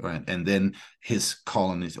event, right? And then his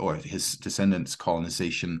colonies or his descendants'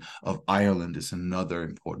 colonization of Ireland is another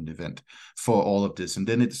important event for all of this. And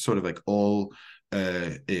then it's sort of like all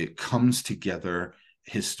it comes together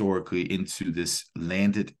historically into this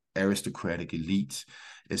landed aristocratic elite,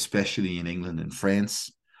 especially in England and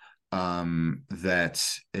France,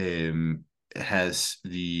 that has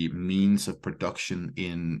the means of production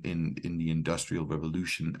in the Industrial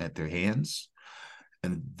Revolution at their hands,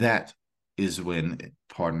 and that is when,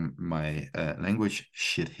 pardon my language,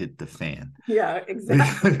 shit hit the fan. Yeah,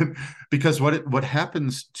 exactly. Because what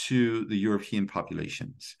happens to the European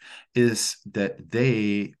populations is that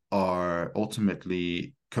they are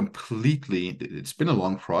ultimately completely, it's been a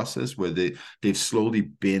long process where they've slowly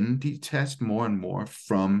been detached more and more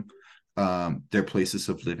from their places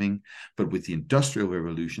of living, but with the Industrial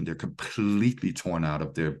Revolution, they're completely torn out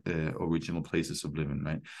of their original places of living,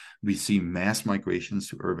 right? We see mass migrations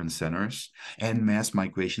to urban centers and mass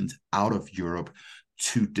migrations out of Europe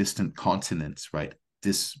to distant continents, right?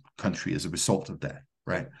 This country is a result of that,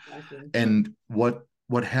 right? Exactly. And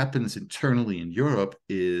what happens internally in Europe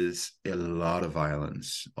is a lot of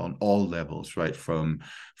violence on all levels, right? From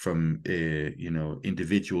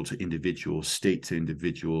individual to individual, state to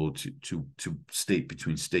individual, to state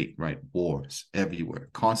between state, right? Wars everywhere,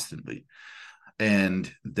 constantly,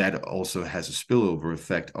 and that also has a spillover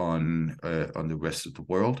effect on the rest of the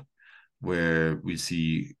world, where we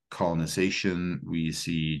see colonization, we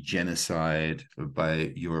see genocide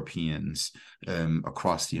by Europeans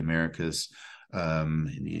across the Americas,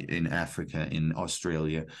 in Africa, in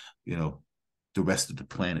Australia, the rest of the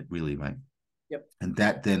planet, really, right? Yep. And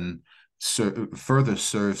that then further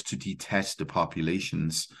serves to detach the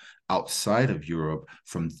populations outside of Europe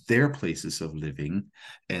from their places of living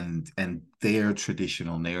and their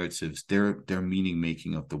traditional narratives, their meaning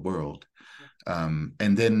making of the world. And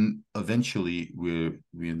then eventually we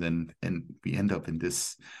end up in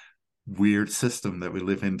this weird system that we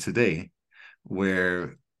live in today,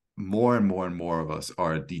 where more and more and more of us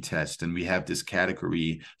are detached, and we have this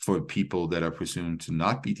category for people that are presumed to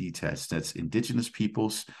not be detached. That's indigenous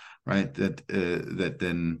peoples, right? That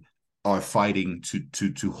then are fighting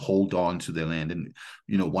to hold on to their land. And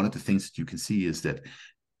one of the things that you can see is that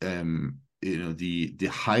the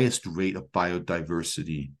highest rate of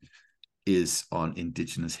biodiversity is on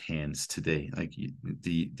indigenous hands today. Like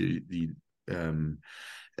the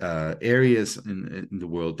areas in the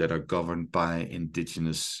world that are governed by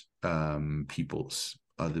indigenous peoples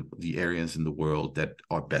are the areas in the world that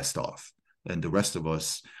are best off, and the rest of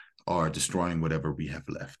us are destroying whatever we have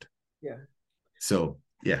left. Yeah. So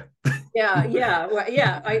yeah. Yeah. Well,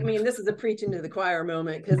 yeah. I mean, this is a preaching to the choir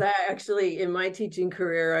moment, because I actually, in my teaching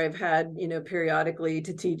career, I've had, periodically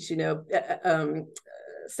to teach,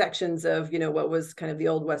 sections of, what was kind of the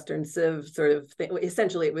old Western Civ sort of thing.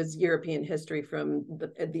 Essentially, it was European history from the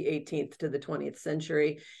 18th to the 20th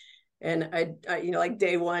century. And I like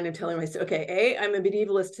day one, I'm telling myself, okay, I'm a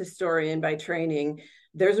medievalist historian by training.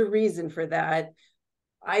 There's a reason for that.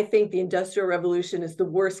 I think the Industrial Revolution is the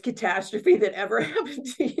worst catastrophe that ever happened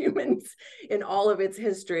to humans in all of its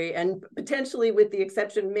history, and potentially with the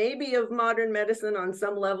exception maybe of modern medicine on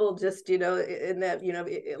some level, just, in that,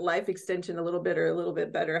 life extension a little bit, or a little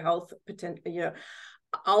bit better health potential.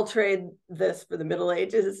 I'll trade this for the Middle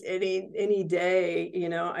Ages any day. I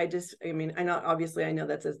know, obviously, I know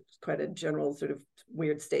that's quite a general sort of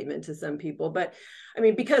weird statement to some people, but I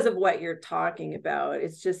mean, because of what you're talking about,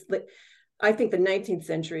 it's just like, I think the 19th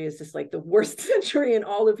century is just like the worst century in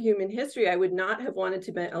all of human history. I would not have wanted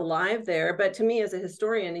to be alive there. But to me, as a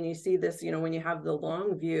historian, and you see this, when you have the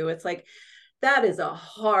long view, it's like, that is a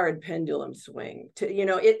hard pendulum swing to,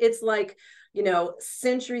 it's like,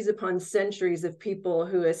 centuries upon centuries of people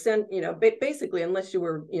who basically, unless you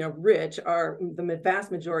were, rich, are the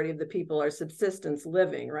vast majority of the people are subsistence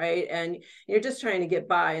living, right? And you're just trying to get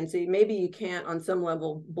by. And so maybe you can't on some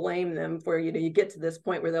level blame them for, you get to this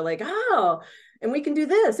point where they're like, oh, and we can do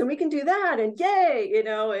this and we can do that, and yay,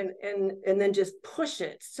 and then just push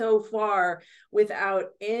it so far without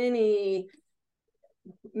any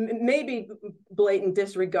maybe blatant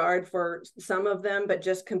disregard for some of them, but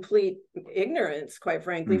just complete ignorance, quite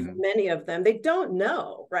frankly, for Mhm. many of them. They don't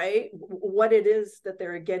know, right, what it is that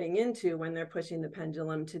they're getting into when they're pushing the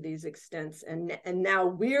pendulum to these extents. And now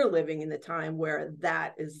we're living in the time where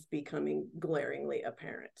that is becoming glaringly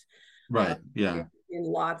apparent, uh, Right. Yeah. in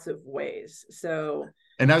lots of ways. So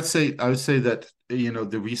And I would say that,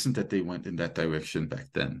 the reason that they went in that direction back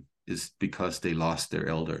then is because they lost their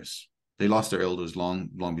elders. They lost their elders long,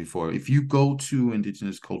 long before. If you go to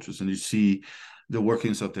indigenous cultures and you see the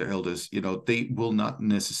workings of their elders, they will not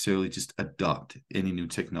necessarily just adopt any new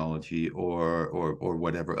technology or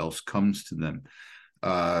whatever else comes to them.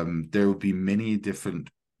 There will be many different,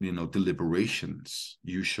 deliberations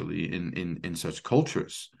usually in such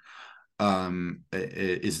cultures.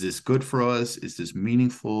 Is this good for us? Is this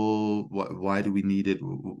meaningful? Why do we need it?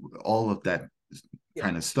 All of that yeah,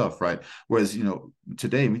 kind of stuff, right? Whereas,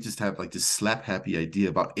 today we just have like this slap happy idea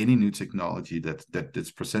about any new technology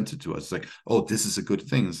that's presented to us. It's like, oh, this is a good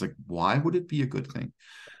thing. It's like, why would it be a good thing?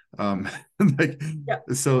 um like, yeah,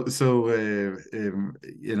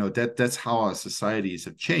 that's how our societies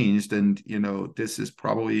have changed. And this is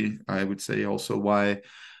probably, I would say, also why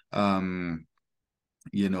um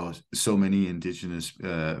so many indigenous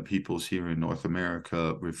peoples here in North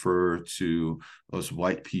America refer to us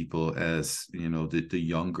white people as, the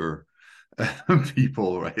younger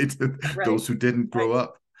people, right? right, Those who didn't grow right,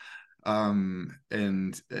 up. And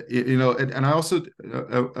I also,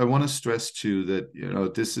 I want to stress too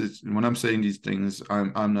that, this is, when I'm saying these things,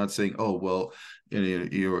 I'm not saying, oh well,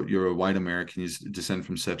 you're a white American, you descend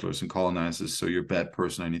from settlers and colonizers, so you're a bad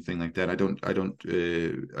person or anything like that. I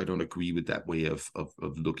don't agree with that way of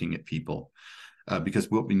looking at people. Because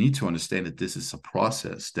what we need to understand that this is a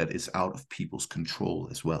process that is out of people's control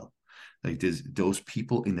as well. Like, there's those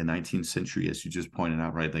people in the 19th century, as you just pointed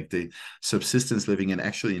out, right? Like, they subsistence living, and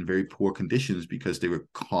actually in very poor conditions because they were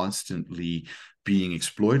constantly being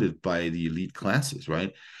exploited by the elite classes,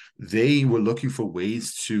 right? They were looking for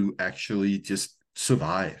ways to actually just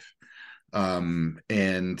survive.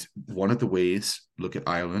 And one of the ways, look at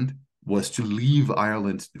Ireland, was to leave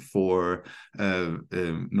Ireland for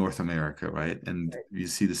North America, right? And right. you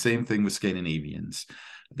see the same thing with Scandinavians.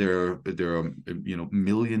 There are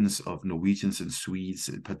millions of Norwegians and Swedes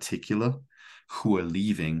in particular who are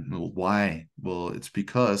leaving. Well, why? Well, it's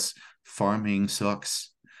because farming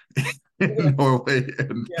sucks Yeah, in Norway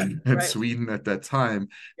yeah, and right, Sweden at that time.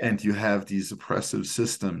 yeah, And you have these oppressive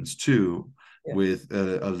systems too, yeah, with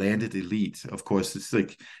a landed elite. Of course, it's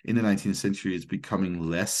like in the 19th century, it's becoming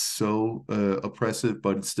less so oppressive,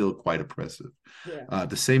 but it's still quite oppressive. yeah,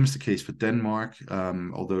 The same is the case for Denmark,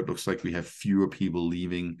 although it looks like we have fewer people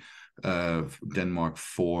leaving Denmark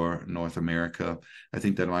for North America. I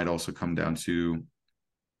think that might also come down to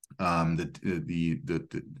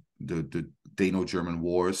the Dano-German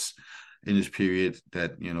wars in this period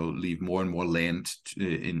that leave more and more land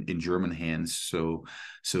in German hands. So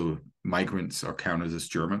migrants are counted as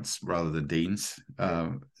Germans rather than Danes.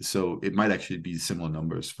 yeah, So it might actually be similar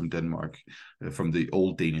numbers from Denmark, from the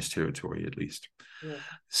old Danish territory at least. yeah.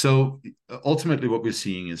 So ultimately, what we're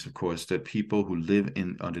seeing is, of course, that people who live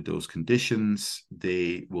in under those conditions,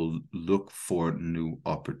 they will look for new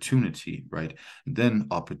opportunity, right? Then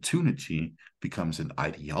opportunity becomes an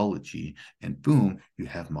ideology, and boom, you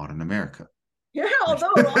have modern America. Yeah, Right?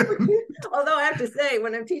 although I have to say,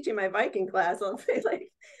 when I'm teaching my Viking class, I'll say,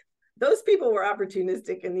 like, those people were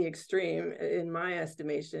opportunistic in the extreme, in my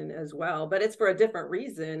estimation, as well. But it's for a different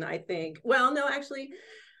reason, I think. Well, no, actually,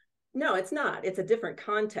 no, it's not. It's a different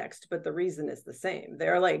context, but the reason is the same.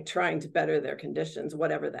 They're like trying to better their conditions,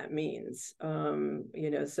 whatever that means.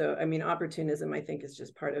 So I mean, opportunism, I think, is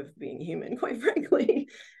just part of being human, quite frankly.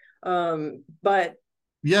 But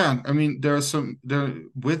Yeah, I mean, there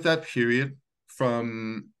with that period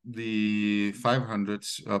from the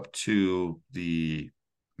 500s up to the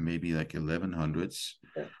maybe like 1100s.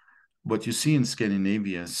 yeah, What you see in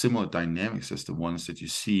Scandinavia, similar dynamics as the ones that you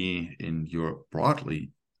see in Europe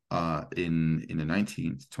broadly, in the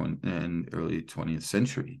 19th, 20th, and early 20th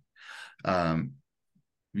century. Um,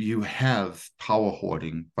 you have power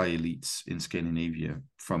hoarding by elites in Scandinavia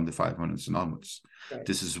from the 500s and onwards. right,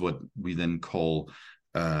 This is what we then call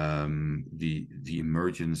the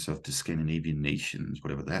emergence of the Scandinavian nations,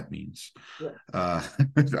 whatever that means. yeah,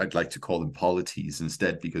 I'd like to call them polities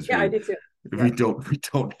instead, because yeah, I do too. Yeah, we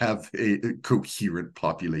don't have coherent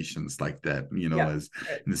populations like that, yeah, as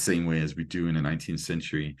right, in the same way as we do in the 19th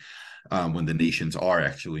century, when the nations are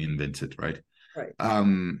actually invented, right? right,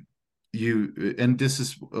 Um, you and this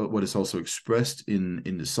is what is also expressed in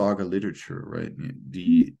the saga literature, right?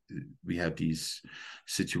 The we have these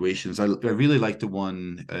situations. I really like the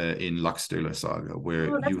one in Laxdœla saga where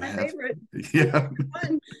Oh, that's you my have favorite. That's yeah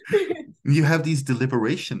my favorite one. you have these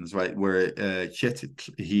deliberations, right, where Chetit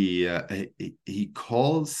he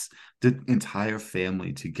calls the entire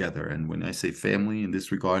family together, and when I say family in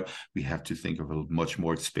this regard, we have to think of a much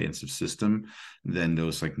more expansive system than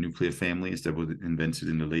those like nuclear families that were invented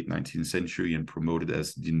in the late 19th century and promoted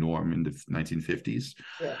as the norm in the 1950s.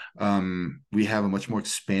 Yeah, We have a much more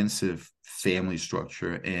expansive family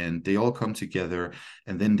structure, and they all come together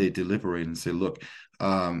and then they deliberate and say, look,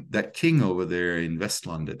 that king over there in West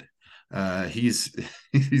London, he's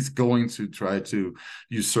he's going to try to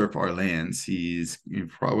usurp our lands. He's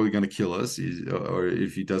probably going to kill us. Or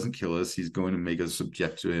if he doesn't kill us, he's going to make us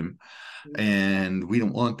subject to him. And we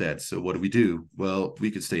don't want that. So what do? Well,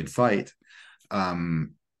 we could stay and fight.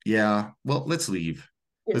 Um, yeah, well, let's leave.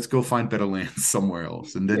 yeah, Let's go find better lands somewhere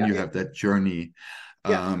else. And then yeah, you have that journey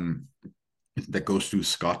yeah, um, that goes through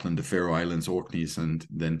Scotland, the Faroe Islands, Orkneys, and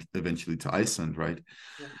then eventually to Iceland, right?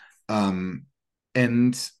 yeah, Um,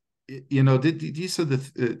 and these are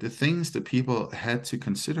the things that people had to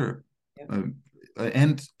consider, yeah, um,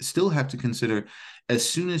 and still have to consider. As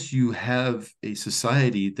soon as you have a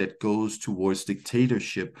society that goes towards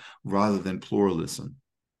dictatorship rather than pluralism,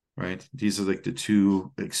 right? These are like the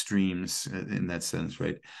two extremes in that sense,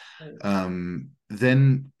 right? right.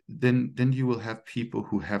 Then you will have people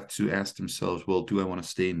who have to ask themselves, well, do I want to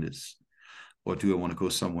stay in this, or do I want to go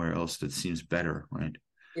somewhere else that seems better, right?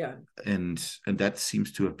 Yeah, And that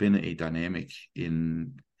seems to have been a dynamic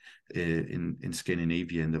in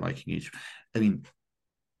Scandinavia in the Viking Age. I mean,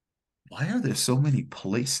 why are there so many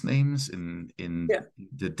place names in yeah,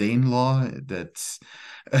 the Danelaw yeah,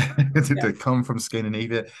 that come from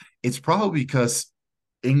Scandinavia? It's probably because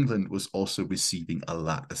England was also receiving a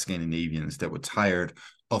lot of Scandinavians that were tired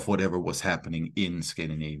of whatever was happening in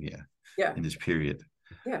Scandinavia yeah, in this period.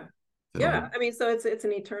 yeah. Yeah, So I mean, so it's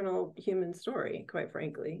an eternal human story, quite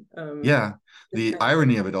frankly. yeah, Just the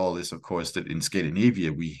irony of it all is, of course, that in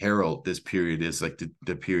Scandinavia, we herald this period as like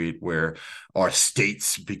the period where our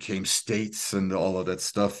states became states and all of that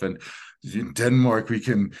stuff. And in Denmark, we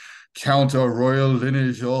can count our royal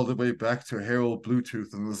lineage all the way back to Harold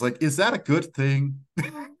Bluetooth. And it's like, is that a good thing?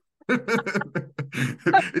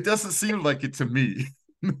 It doesn't seem like it to me.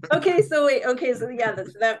 okay, so wait, okay, so yeah,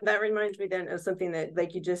 that reminds me then of something that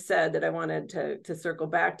like you just said that I wanted to circle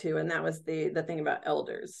back to, and that was the thing about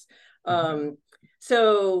elders.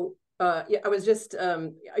 So yeah, I was just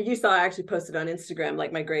you saw I actually posted on Instagram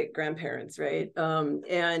like my great grandparents, right?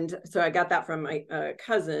 And so I got that from my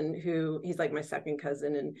cousin who he's like my second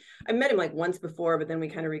cousin, and I met him like once before, but then we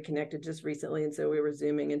kind of reconnected just recently, and so we were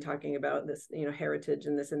zooming and talking about this, you know, heritage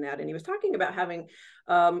and this and that, and he was talking about having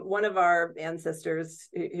one of our ancestors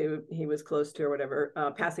who he was close to or whatever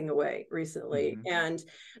passing away recently, Mm-hmm. and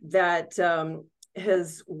that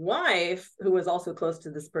his wife, who was also close to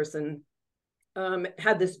this person,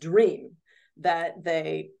 had this dream that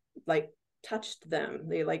they like touched them.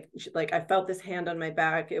 They like I felt this hand on my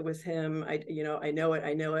back. It was him. I know it.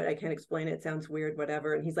 I know it. I can't explain it. It sounds weird,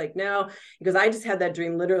 whatever. And he's like, no, because I just had that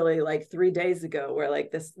dream literally like 3 days ago, where like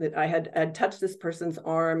this that I had touched this person's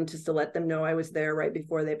arm just to let them know I was there right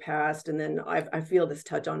before they passed, and then I feel this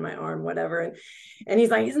touch on my arm, whatever. And he's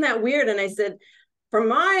like, isn't that weird? And I said, from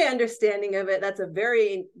my understanding of it, that's a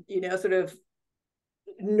very, sort of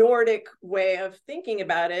Nordic way of thinking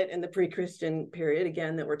about it in the pre-Christian period,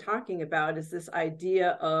 again, that we're talking about, is this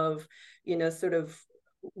idea of, sort of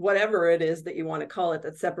whatever it is that you want to call it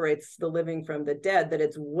that separates the living from the dead, that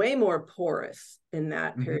it's way more porous in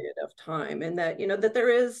that Mm-hmm. period of time, and that, that there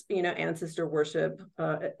is, ancestor worship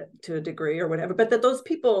to a degree or whatever, but that those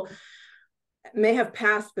people may have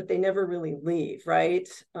passed, but they never really leave, right?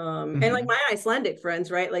 And like Mm-hmm. my Icelandic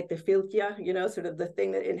friends, right? Like the fylkja, sort of the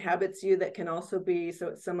thing that inhabits you that can also be so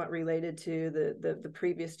it's somewhat related to the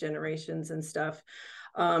previous generations and stuff.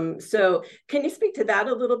 So can you speak to that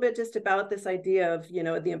a little bit, just about this idea of,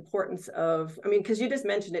 the importance of, I mean, because you just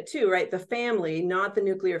mentioned it too, right? The family, not the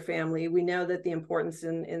nuclear family. We know that the importance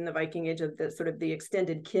in the Viking Age of the sort of the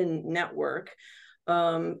extended kin network.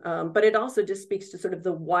 But it also just speaks to sort of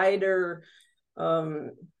the wider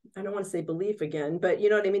I don't want to say belief again, but you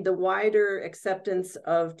know what I mean? The wider acceptance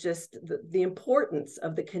of just the importance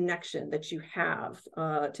of the connection that you have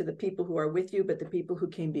to the people who are with you, but the people who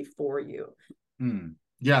came before you. Mm.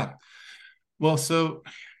 Yeah. Well, so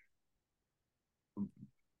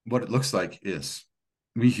what it looks like is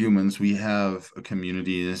we humans, we have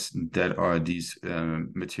communities that are these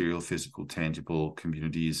material, physical, tangible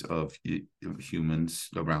communities of humans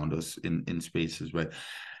around us in spaces, right?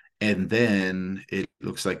 And then it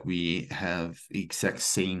looks like we have the exact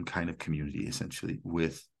same kind of community essentially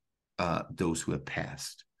with those who have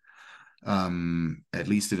passed, at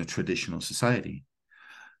least in a traditional society.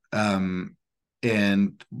 Um,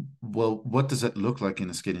 and well, what does that look like in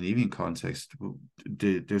a Scandinavian context? Well,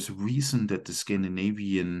 there's a reason that the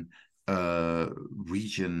Scandinavian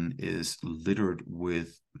region is littered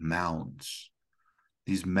with mounds.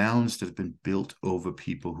 These mounds that have been built over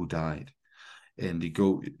people who died, and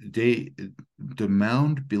the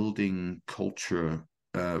mound building culture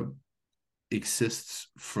exists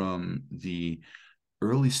from the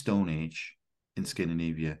early Stone Age in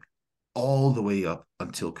Scandinavia all the way up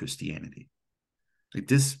until Christianity. Like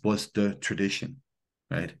this was the tradition,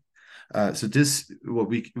 right? So this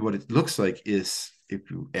what it looks like is, if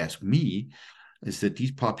you ask me, is that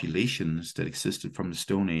these populations that existed from the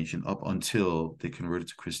Stone Age and up until they converted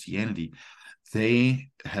to Christianity, they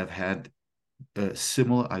have had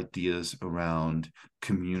similar ideas around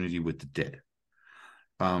community with the dead.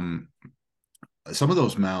 Um, some of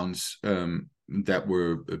those mounds that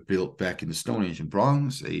were built back in the Stone Age and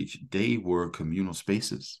Bronze Age, they were communal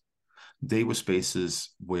spaces. They were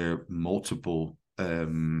spaces where multiple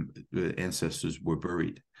ancestors were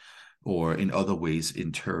buried or in other ways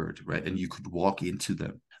interred, right? And you could walk into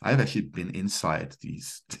them. I've actually been inside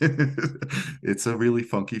these. It's a really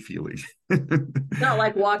funky feeling. Not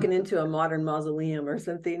like walking into a modern mausoleum or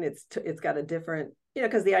something. It's got a different,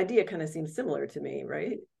 because the idea kind of seems similar to me,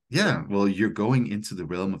 right? Yeah. Yeah, well, you're going into the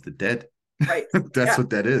realm of the dead. Right. That's Yeah. what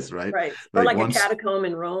that is, right? Right. Or Like like a once, catacomb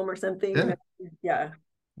in Rome or something. yeah, Yeah.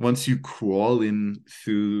 once you crawl in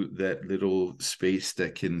through that little space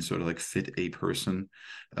that can sort of like fit a person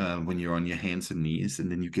when you're on your hands and knees,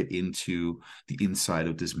 and then you get into the inside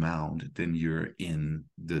of this mound, then you're in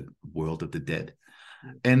the world of the dead.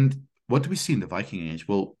 And what do we see in the Viking Age?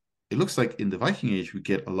 Well, it looks like in the Viking Age, we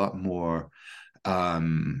get a lot more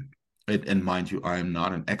and mind you, I'm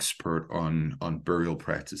not an expert on burial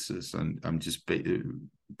practices, and I'm just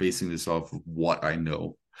basing this off of what I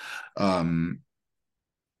know. Um,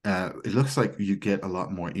 it looks like you get a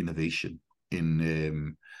lot more innovation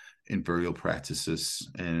in burial practices,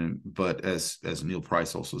 and but as Neil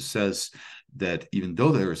Price also says, that even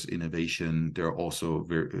though there's innovation, there are also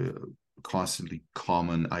very constantly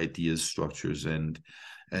common ideas, structures, and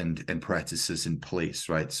practices in place,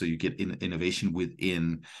 right? So you get innovation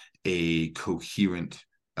within a coherent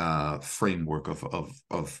framework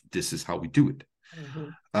of this is how we do it.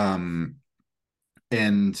 Mhm. Um,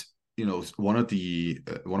 and one of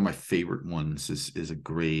my favorite ones is a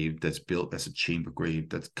grave that's built as a chamber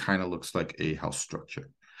grave that kind of looks like a house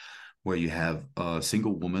structure, where you have a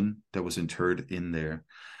single woman that was interred in there.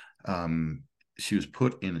 Um, she was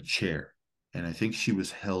put in a chair, and I think she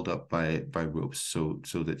was held up by ropes so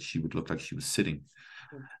that she would look like she was sitting.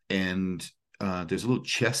 And there's a little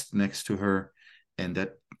chest next to her, and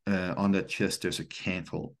that on that chest there's a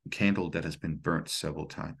candle that has been burnt several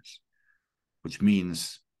times, which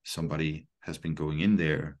means somebody has been going in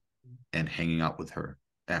there and hanging out with her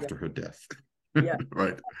Yeah. after her death. Yeah.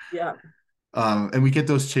 Right. Yeah. And we get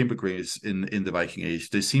those chamber graves in the Viking Age.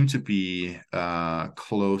 They seem to be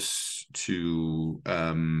close to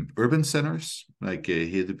urban centers, like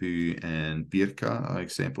Hedeby and Birka are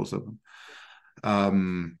examples of them.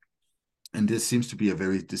 Um, and this seems to be a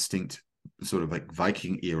very distinct sort of like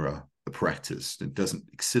Viking era practice that doesn't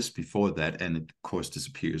exist before that, and it of course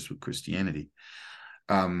disappears with Christianity.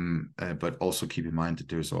 But also keep in mind that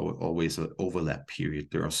there's always an overlap period.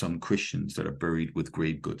 There are some Christians that are buried with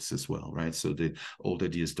grave goods as well, right? So the old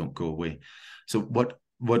ideas don't go away. So what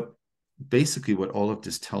basically what all of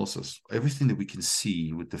this tells us, everything that we can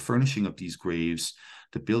see with the furnishing of these graves,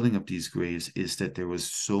 the building of these graves, is that there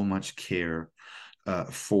was so much care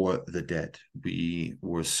for the dead. We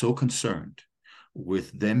were so concerned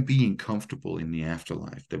with them being comfortable in the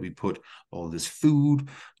afterlife that we put all this food,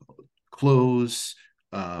 clothes,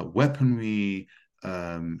 weaponry,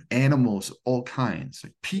 animals, all kinds.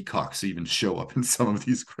 Like peacocks even show up in some of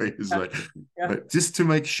these graves, Yeah. right? Yeah. Right? Just to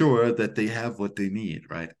make sure that they have what they need,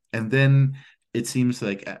 right? And then it seems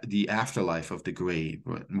like the afterlife of the grave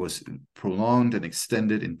was prolonged and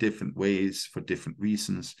extended in different ways for different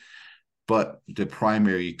reasons. But the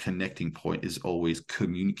primary connecting point is always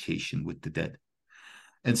communication with the dead.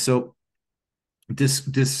 And so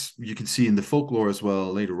this you can see in the folklore as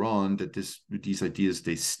well later on that these ideas,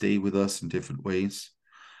 they stay with us in different ways.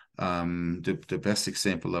 The best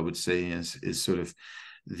example I would say is sort of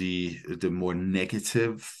the more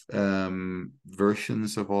negative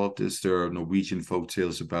versions of all of this. There are Norwegian folk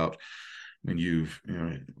tales about when you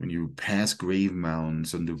pass grave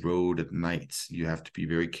mounds on the road at night, you have to be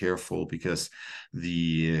very careful because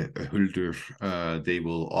the hulder, they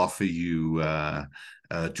will offer you a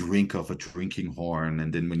drink of a drinking horn,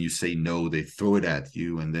 and then when you say no, they throw it at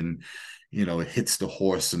you, and then it hits the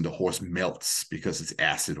horse and the horse melts because it's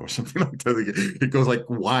acid or something like that. It goes like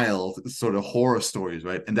wild sort of horror stories,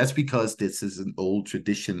 right? And that's because this is an old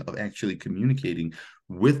tradition of actually communicating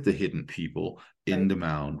with the hidden people in the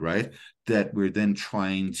mound, right? That we're then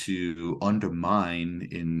trying to undermine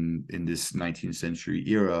in this 19th century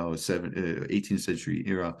era or 18th century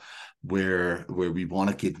era, where we want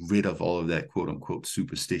to get rid of all of that quote unquote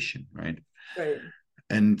superstition, right? Right.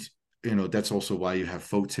 And that's also why you have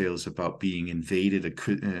folk tales about being invaded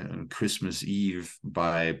on Christmas Eve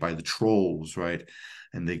by the trolls, right?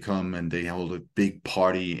 And they come and they hold a big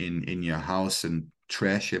party in your house and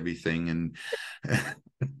trash everything. And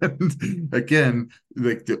again,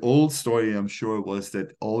 like the old story, I'm sure, was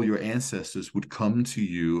that all your ancestors would come to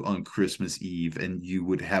you on Christmas Eve and you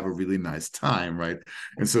would have a really nice time, right?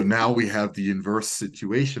 And so now we have the inverse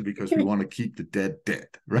situation because we want to keep the dead dead,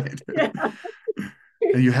 right? Yeah.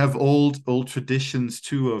 And you have old traditions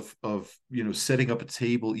too of setting up a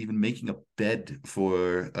table, even making a bed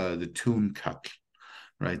for the toonkat,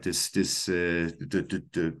 right? The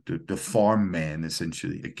farm man,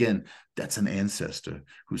 essentially. Again, that's an ancestor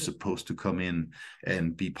who's supposed to come in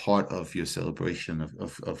and be part of your celebration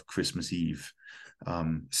of Christmas Eve.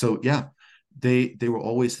 So yeah, they were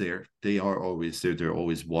always there. They are always there. They're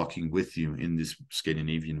always walking with you in this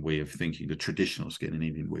Scandinavian way of thinking, the traditional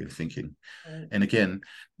Scandinavian way of thinking. Right. And again,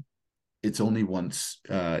 it's only once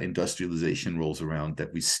industrialization rolls around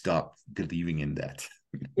that we stop believing in that.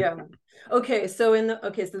 Yeah. Okay. So so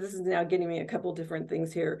this is now getting me a couple different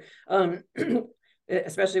things here,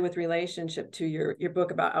 especially with relationship to your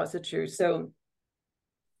book about Ausatru. So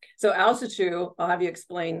Ausatru, I'll have you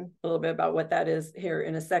explain a little bit about what that is here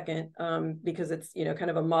in a second, because it's kind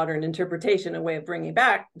of a modern interpretation, a way of bringing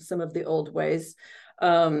back some of the old ways.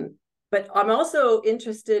 But I'm also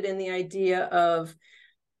interested in the idea of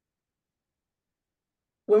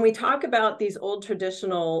when we talk about these old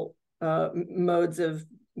traditional modes of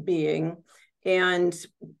being and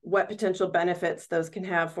what potential benefits those can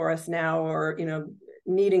have for us now, or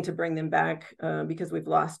needing to bring them back because we've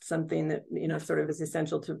lost something that sort of is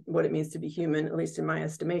essential to what it means to be human, at least in my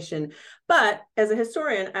estimation. But as a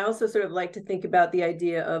historian, I also sort of like to think about the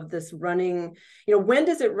idea of this running, when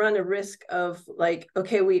does it run a risk of like,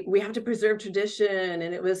 okay, we have to preserve tradition,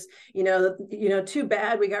 and it was too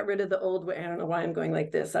bad we got rid of the old way. I don't know why I'm going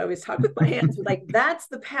like this. I always talk with my hands, like that's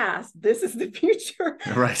the past, this is the future.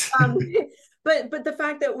 Right. But the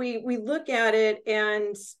fact that we look at it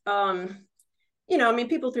and I mean,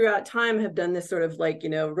 people throughout time have done this sort of like,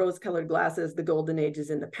 rose-colored glasses, the golden ages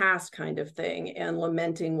in the past kind of thing, and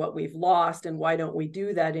lamenting what we've lost and why don't we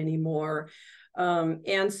do that anymore.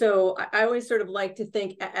 And so I always sort of like to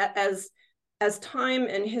think as time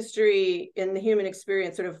and history in the human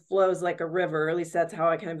experience sort of flows like a river, or at least that's how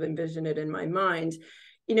I kind of envision it in my mind,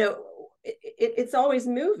 it's always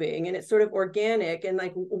moving and it's sort of organic. And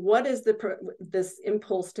like, what is this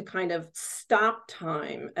impulse to kind of stop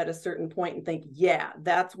time at a certain point and think, yeah,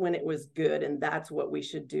 that's when it was good and that's what we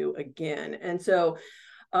should do again. And so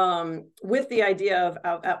with the idea of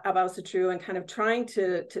Ausatru and kind of trying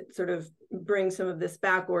to sort of bring some of this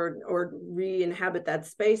back or re-inhabit that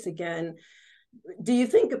space again, do you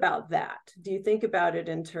think about that? Do you think about it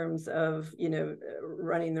in terms of,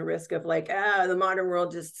 running the risk of like, the modern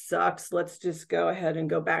world just sucks. Let's just go ahead and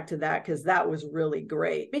go back to that because that was really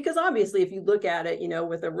great. Because obviously, if you look at it,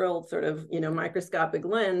 with a real sort of, microscopic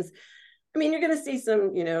lens, I mean, you're going to see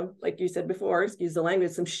some, like you said before, excuse the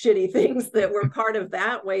language, some shitty things that were part of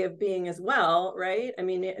that way of being as well, right? I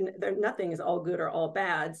mean, nothing is all good or all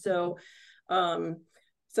bad. So Ausatru,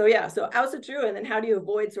 and then how do you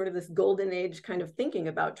avoid sort of this golden age kind of thinking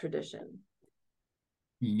about tradition?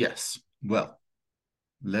 Yes. Well,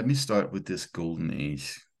 let me start with this golden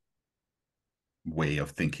age way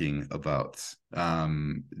of thinking about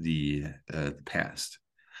the past.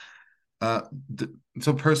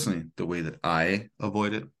 So personally, the way that I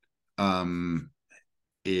avoid it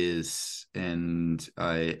is, and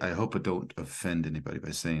I hope I don't offend anybody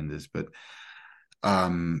by saying this, but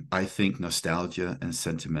I think nostalgia and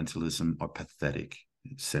sentimentalism are pathetic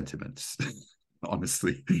sentiments.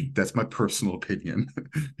 Honestly, that's my personal opinion.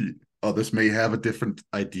 Others may have a different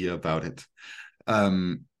idea about it.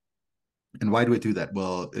 And why do I do that?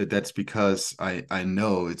 Well, that's because I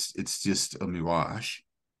know it's just a mirage.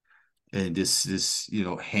 and this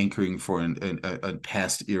hankering for a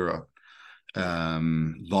past era,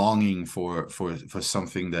 longing for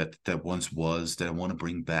something that once was, that I want to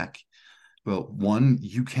bring back. Well, one,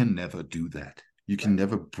 you can never do that. You can Right.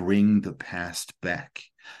 never bring the past back.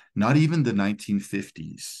 Not even the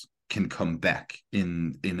 1950s can come back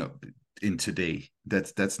in today.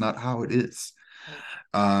 That's not how it is. Right.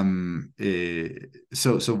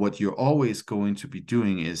 So what you're always going to be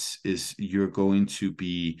doing is you're going to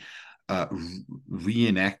be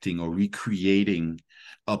reenacting or recreating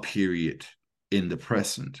a period in the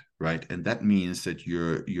present, right? And that means that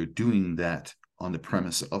you're doing that on the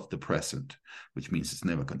premise of the present, which means it's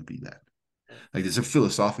never going to be that. Right. Like it's a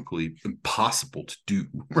philosophically impossible to do,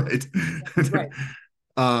 right? Right.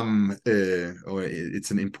 Or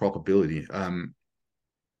it's an improbability.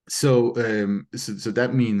 So that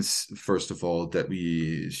means, first of all, that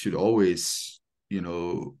we should always, in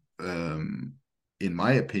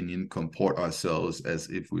my opinion, comport ourselves as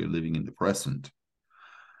if we're living in the present.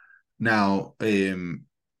 Now,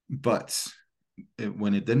 but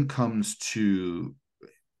when it then comes to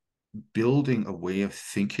building a way of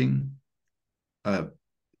thinking uh,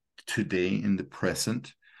 today in the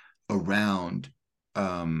present around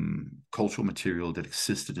cultural material that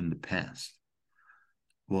existed in the past,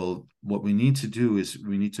 well, what we need to do is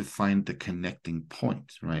we need to find the connecting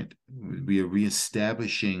point, right? We are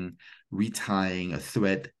reestablishing, retying a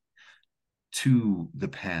thread to the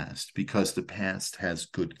past because the past has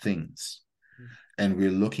good things. And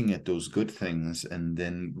we're looking at those good things, and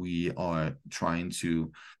then we are trying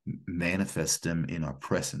to manifest them in our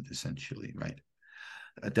present, essentially, right?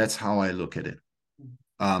 That's how I look at it.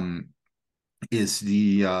 Um, is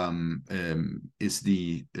the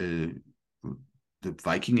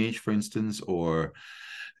Viking Age, for instance, or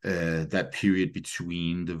that period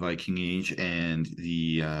between the Viking Age and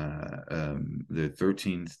the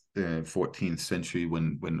 13th, 14th century,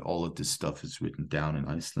 when all of this stuff is written down in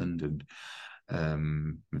Iceland,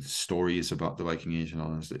 and stories about the Viking Age and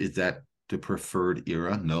all this. Is that the preferred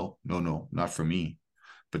era? No, no, no, not for me.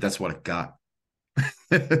 But that's what I got.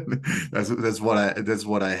 That's what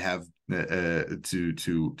I have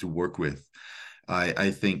to work with.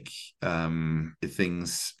 I think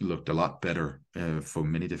things looked a lot better for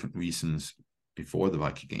many different reasons before the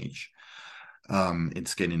Viking Age in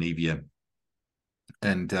Scandinavia,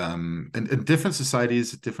 and different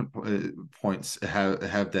societies at different points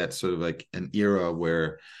have that sort of like an era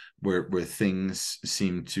where things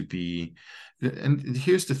seem to be. And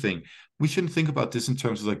here's the thing: we shouldn't think about this in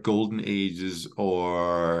terms of like golden ages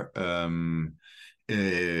or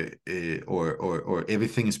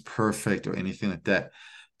everything is perfect or anything like that.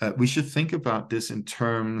 We should think about this in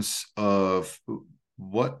terms of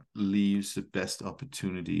what leaves the best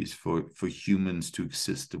opportunities for humans to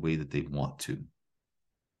exist the way that they want to.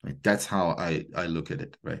 Right? That's how I look at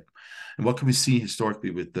it, right? And what can we see historically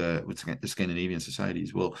with the Scandinavian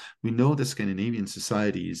societies? Well, we know that Scandinavian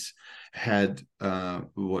societies had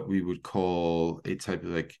what we would call a type of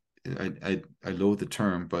like I loathe the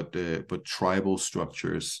term, but tribal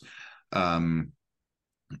structures um,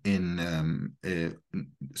 in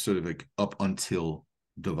sort of like up until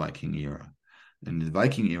the Viking era. And the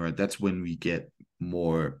Viking era, that's when we get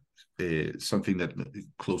more something that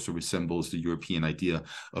closer resembles the European idea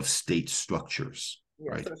of state structures,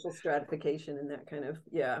 Yeah, right? social stratification in that kind of,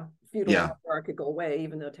 yeah, feudal Yeah, hierarchical way,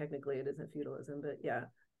 even though technically it isn't feudalism, but yeah.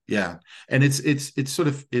 yeah, and it's sort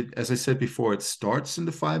of it, as I said before, it starts in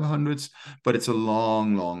the 500s, but it's a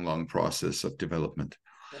long, long, long process of development.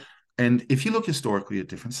 Right. And if you look historically at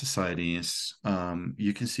different societies,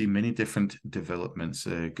 you can see many different developments.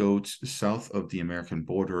 Go to south of the American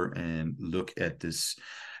border and look at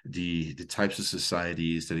the types of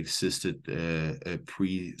societies that existed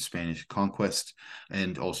pre-Spanish conquest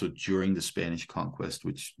and also during the Spanish conquest,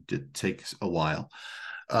 which did take a while.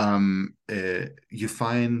 You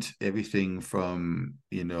find everything from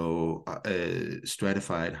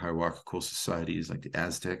stratified hierarchical societies like the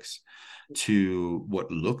Aztecs to what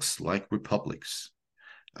looks like republics.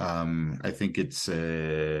 I think it's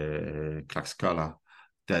Tlaxcala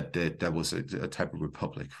that was a type of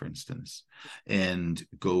republic, for instance. And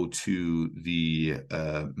go to the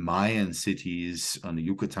Mayan cities on the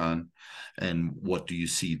Yucatan, and what do you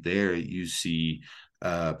see there? You see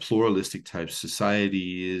pluralistic type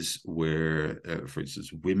societies where, for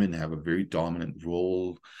instance, women have a very dominant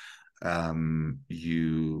role.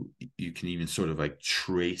 You can even sort of like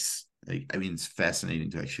trace. Like, I mean, it's fascinating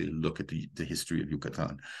to actually look at the history of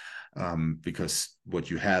Yucatan, because what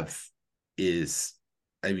you have is,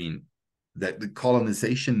 I mean, that the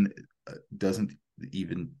colonization doesn't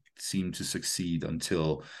even seem to succeed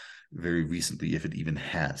until very recently, if it even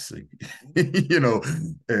has, like, you know,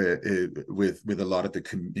 with a lot of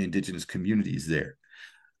the indigenous communities there.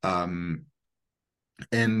 Um,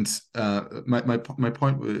 and my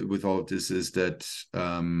point with all of this is that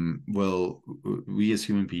well, we as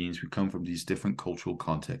human beings, we come from these different cultural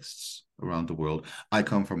contexts around the world. I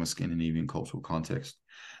come from a Scandinavian cultural context,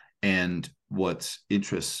 and what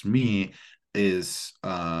interests me is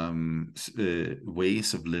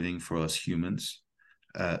ways of living for us humans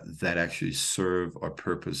that actually serve our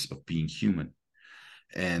purpose of being human.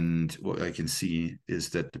 And what I can see is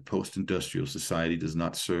that the post-industrial society does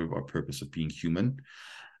not serve our purpose of being human.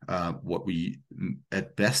 What we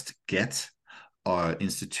at best get are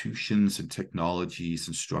institutions and technologies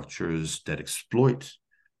and structures that exploit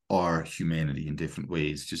our humanity in different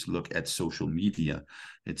ways. Just look at social media.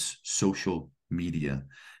 It's social media.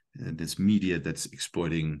 And it's media that's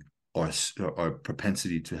exploiting our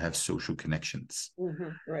propensity to have social connections,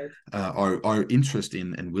 Right. our interest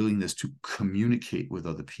in and willingness to communicate with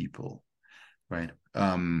other people, right?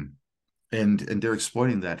 And they're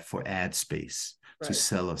exploiting that for ad space to Right.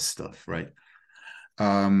 sell us stuff, right?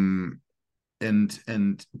 Um,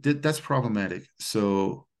 and that's problematic.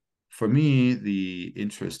 So for me, the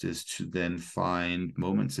interest is to then find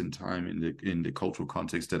moments in time in the cultural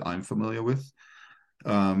context that I'm familiar with,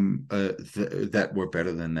 that were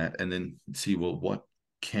better than that, and then see, well, what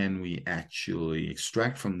can we actually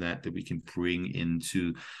extract from that that we can bring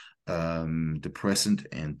into the present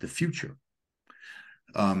and the future.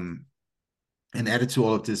 Um, and added to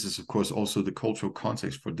all of this is, of course, also the cultural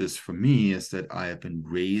context for this. For me, is that I have been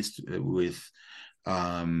raised with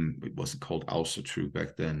it wasn't called Aussertru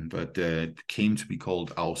back then, but it came to be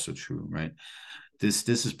called Aussertru, right? This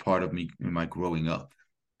is part of me, my growing up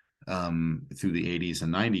through the 80s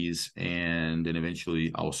and 90s, and then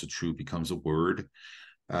eventually Aussertru becomes a word.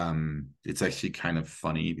 It's actually kind of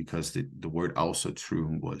funny because the word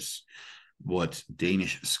Aussertru was what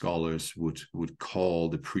Danish scholars would call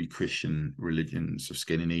the pre-Christian religions of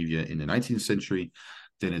Scandinavia in the 19th century.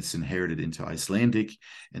 Then it's inherited into Icelandic,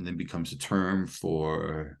 and then becomes a term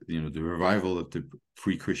for, you know, the revival of the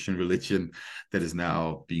pre-Christian religion that is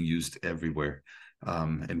now being used everywhere,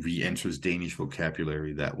 and re-enters Danish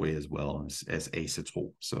vocabulary that way as well as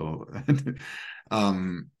asatol. So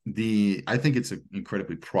I think it's an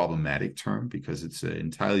incredibly problematic term because it's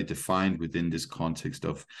entirely defined within this context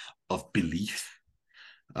of belief.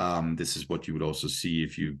 This is what you would also see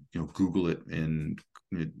if you Google it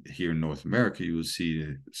here in North America. You will see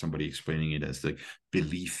somebody explaining it as the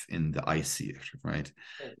belief in the Aesir, right?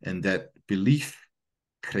 And that belief,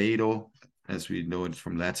 credo, as we know it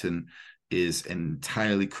from Latin, is an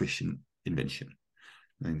entirely Christian invention.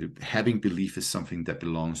 And having belief is something that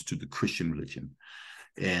belongs to the Christian religion,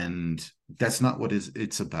 and that's not what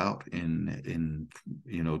it's about in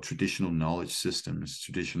traditional knowledge systems,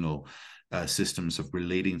 traditional systems of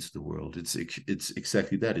relating to the world. It's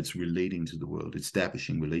exactly that. It's relating to the world,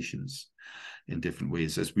 establishing relations in different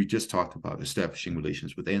ways, as we just talked about, establishing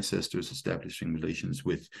relations with ancestors, establishing relations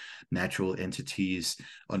with natural entities,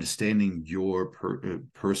 understanding your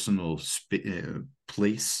personal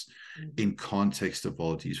place in context of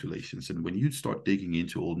all of these relations. And when you start digging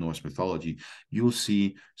into Old Norse mythology, you'll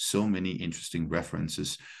see so many interesting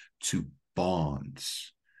references to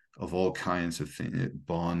bonds of all kinds of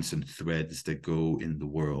bonds and threads that go in the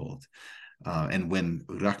world. And when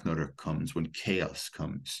Ragnarok comes, when chaos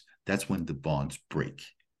comes, that's when the bonds break.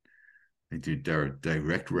 There are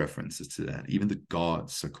direct references to that. Even the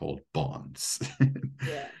gods are called bonds.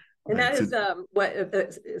 Yeah. And Right. that is what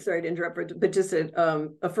sorry to interrupt, but just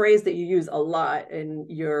a phrase that you use a lot in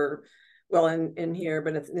your, well, in here,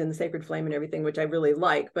 but it's in the Sacred Flame and everything, which I really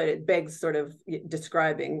like, but it begs sort of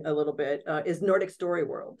describing a little bit, is Nordic story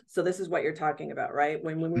world. So this is what you're talking about, right?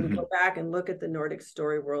 When we go back and look at the Nordic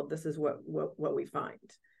story world, this is what we find.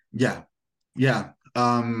 Yeah. Yeah.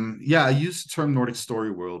 Yeah, I use the term Nordic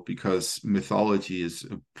story world because mythology is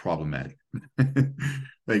problematic.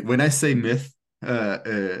 Like when I say myth,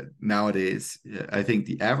 nowadays, I think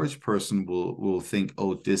the average person will think,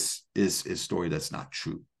 oh, this is a story that's not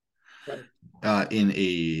true. Right. In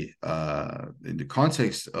the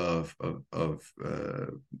context of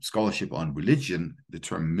scholarship on religion, the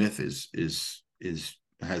term myth is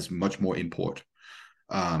has much more import.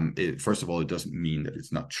 First of all, it doesn't mean that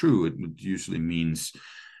it's not true. It usually means,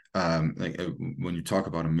 when you talk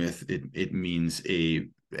about a myth, it means a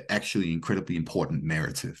actually incredibly important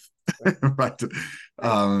narrative, right?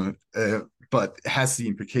 But has the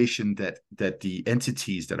implication that the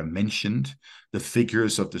entities that are mentioned, the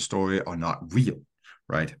figures of the story, are not real,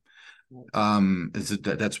 right?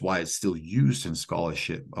 That's why it's still used in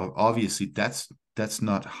scholarship. Obviously, that's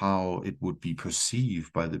not how it would be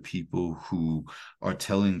perceived by the people who are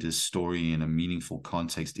telling this story in a meaningful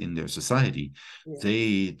context in their society. Yeah.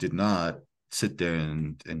 They did not sit there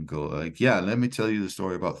and go like, yeah, let me tell you the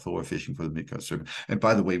story about Thor fishing for the Midgard serpent. And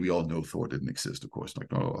by the way, we all know Thor didn't exist, of course.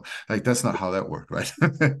 Like, no, like that's not how that worked, right?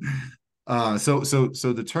 So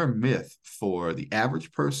the term myth for the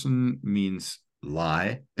average person means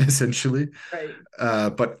lie, essentially,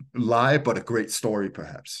 Right. but lie, but a great story,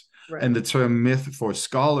 perhaps. And Right. the term myth for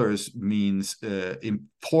scholars means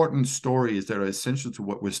important stories that are essential to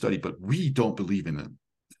what we're studying, but we don't believe in them,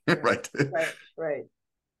 right? Right. Right.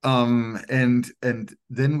 And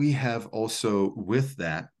then we have also with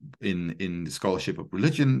that in the scholarship of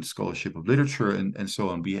religion, scholarship of literature, and so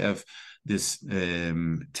on, we have this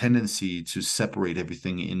tendency to separate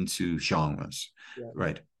everything into genres, Yeah.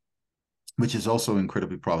 right? Which is also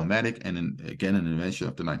incredibly problematic, and again an invention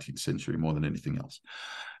of the 19th century more than anything else.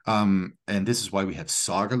 And this is why we have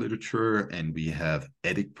saga literature, and we have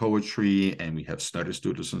Eddic poetry, and we have Snorri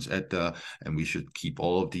Sturluson's Edda, and we should keep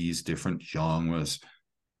all of these different genres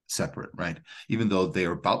separate, right? Even though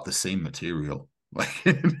they're about the same material, like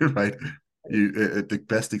right. The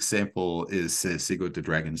best example is Sigurd the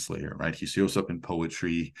Dragon Slayer, right? He shows up in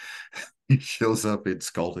poetry, he shows up in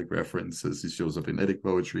skaldic references, he shows up in Eddic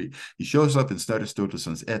poetry, he shows up in Snorri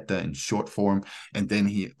Sturluson's Edda in short form, and then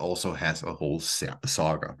he also has a whole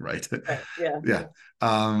saga, right? Right. Yeah. Yeah.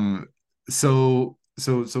 Um, so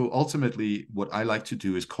ultimately what I like to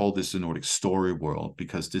do is call this the Nordic story world,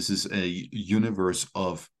 because this is a universe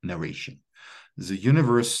of narration. There's a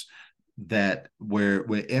universe that where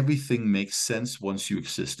everything makes sense once you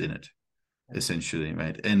exist in it, essentially,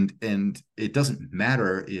 right? And it doesn't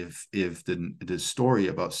matter if the story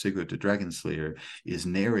about Sigurd the Dragon Slayer is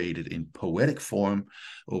narrated in poetic form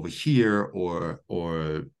over here, or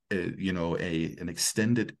an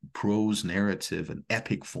extended prose narrative, an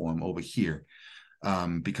epic form over here,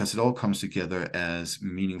 because it all comes together as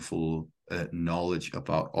meaningful knowledge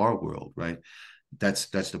about our world, right? That's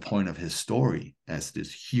the point of his story as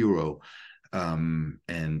this hero,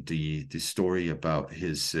 and the story about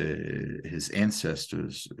his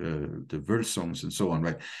ancestors, the Völsungs and so on,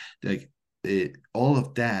 right? Like all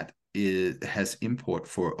of that has import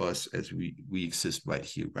for us as we exist right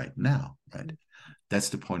here, right now, right? That's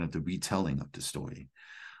the point of the retelling of the story.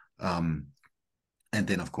 And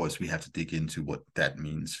then of course we have to dig into what that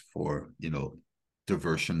means for the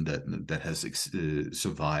version that has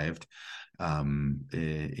survived,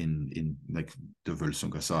 in like the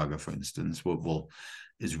Völsunga saga, for instance,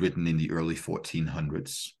 is written in the early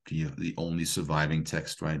 1400s, the only surviving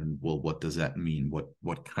text, right? And well, what does that mean?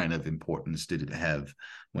 What kind of importance did it have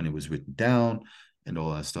when it was written down, and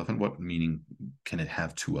all that stuff, and what meaning can it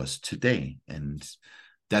have to us today? And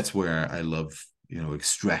that's where I love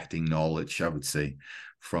extracting knowledge, I would say,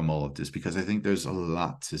 from all of this, because I think there's a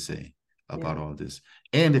lot to say about Yeah. all of this.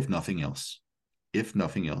 And if nothing else, if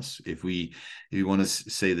we want to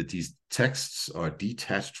say that these texts are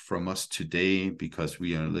detached from us today because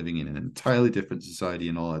we are living in an entirely different society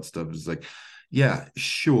and all that stuff, is like, yeah,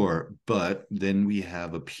 sure, but then we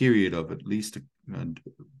have a period of at least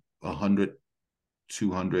 100,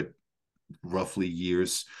 200 roughly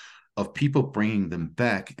years of people bringing them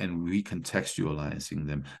back and recontextualizing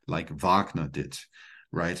them, like Wagner did,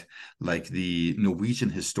 right? Like the Norwegian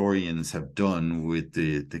historians have done with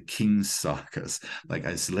the king's sagas, like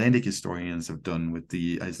Icelandic historians have done with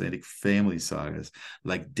the Icelandic family sagas,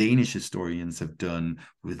 like Danish historians have done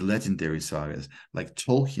with legendary sagas, like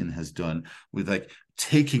Tolkien has done with like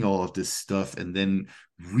taking all of this stuff and then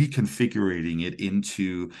reconfiguring it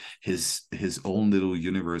into his own little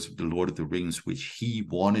universe of the Lord of the Rings, which he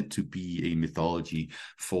wanted to be a mythology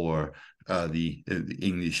for the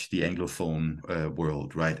English, the Anglophone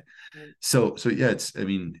world, right? So yeah, it's, I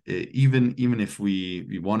mean, even if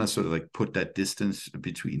we want to sort of like put that distance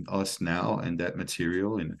between us now and that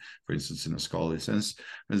material, and for instance in a scholarly sense,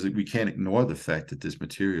 we can't ignore the fact that this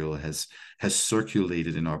material has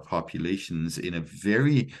circulated in our populations in a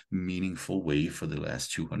very meaningful way for the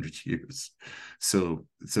last 200 years. So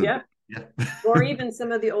Yeah. yeah. Or even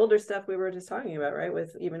some of the older stuff we were just talking about, right?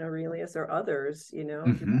 With even Aurelius or others,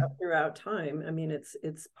 Mm-hmm. throughout time. I mean,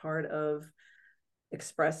 it's part of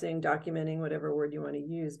expressing, documenting, whatever word you want to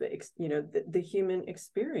use, but the human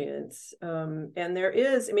experience. And there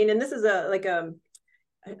is, I mean, and this is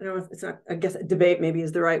I don't know if it's not, I guess debate maybe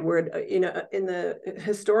is the right word, in the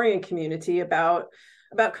historian community about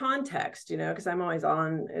about context, because I'm always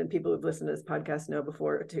on, and people who've listened to this podcast know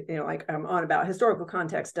before, like I'm on about historical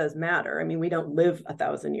context does matter. I mean, we don't live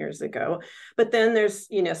 1,000 years ago, but then there's,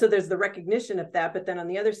 so there's the recognition of that. But then on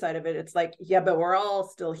the other side of it, it's like, yeah, but we're all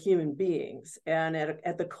still human beings. And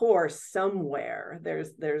at the core somewhere,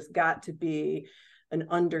 there's got to be an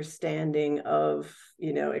understanding of,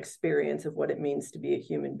 experience of what it means to be a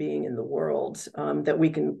human being in the world, that we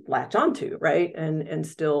can latch onto, right? And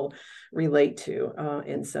still relate to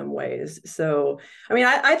in some ways. So, I mean,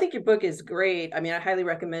 I think your book is great. I mean, I highly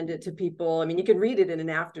recommend it to people. I mean, you can read it in an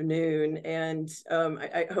afternoon, and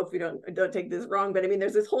I hope you don't take this wrong, but I mean,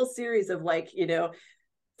 there's this whole series of like,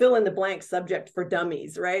 fill in the blank subject for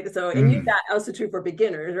dummies, right? So, and that also true for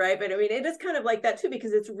beginners, right? But I mean, it is kind of like that too,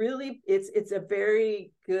 because it's a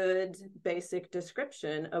very good basic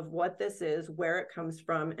description of what this is, where it comes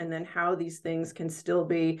from, and then how these things can still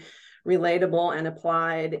be relatable and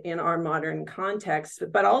applied in our modern context.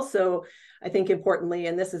 But also, I think importantly,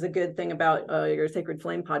 and this is a good thing about your Sacred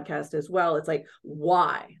Flame podcast as well, it's like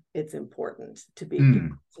why it's important to be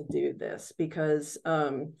to do this, because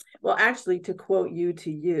well, actually, to quote you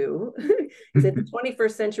to you, he said the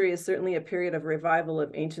 21st century is certainly a period of revival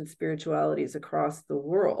of ancient spiritualities across the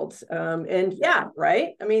world. And yeah,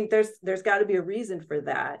 right. I mean, there's got to be a reason for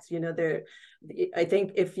that. I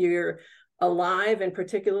think if you're alive, and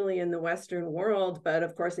particularly in the Western world, but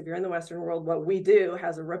of course, if you're in the Western world, what we do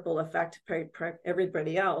has a ripple effect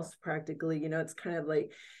everybody else practically. It's kind of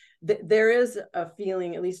like there is a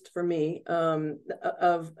feeling, at least for me,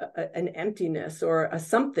 of an emptiness or a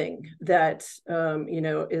something that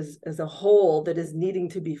is a hole that is needing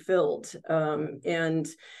to be filled. And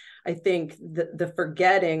I think the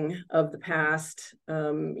forgetting of the past,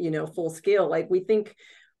 full scale, like we think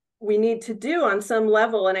we need to do on some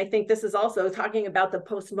level. And I think this is also talking about the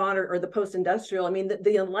postmodern or the post-industrial. I mean,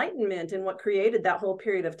 the Enlightenment and what created that whole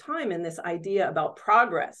period of time, and this idea about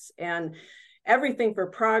progress and everything for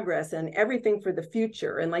progress and everything for the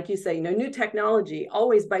future. And like you say, new technology,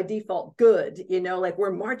 always by default good, like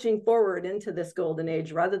we're marching forward into this golden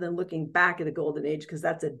age rather than looking back at a golden age, because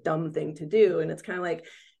that's a dumb thing to do. And it's kind of like,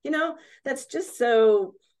 that's just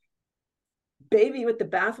so baby with the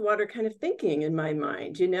bathwater kind of thinking in my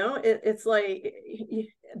mind. It's like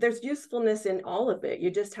there's usefulness in all of it. You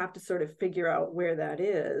just have to sort of figure out where that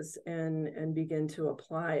is and begin to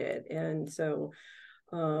apply it. And so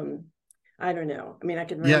I don't know. I mean, I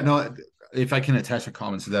can Yeah, remember. no, if I can attach a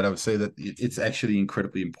comment to that, I would say that it's actually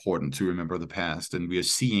incredibly important to remember the past. And we are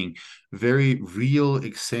seeing very real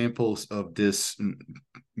examples of this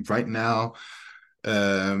right now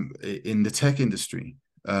in the tech industry.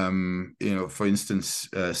 For instance,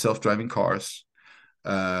 self-driving cars.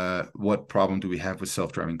 What problem do we have with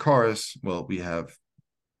self-driving cars? Well, we have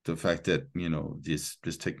the fact that,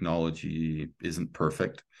 this technology isn't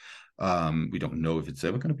perfect. We don't know if it's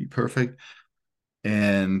ever going to be perfect.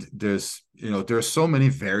 And there's so many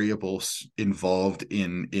variables involved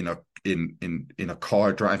in a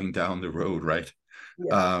car driving down the road, right?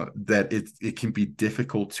 Yeah. That it can be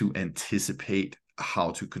difficult to anticipate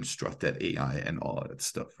how to construct that AI and all of that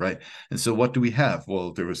stuff, right? And so what do we have?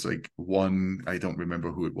 Well, there was like one, I don't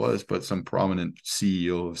remember who it was, but some prominent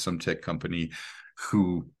CEO of some tech company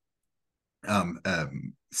who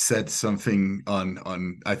said something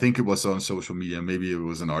on I think it was on social media, maybe it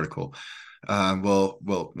was an article. Well,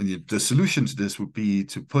 the solution to this would be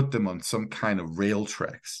to put them on some kind of rail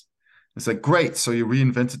tracks. It's like, great, so you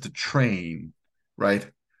reinvented the train, right?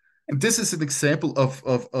 This is an example of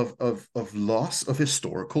loss of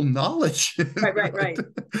historical knowledge. Right.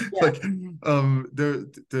 Yeah. Like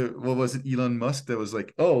the what was it, Elon Musk that was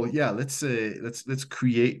like, oh yeah, let's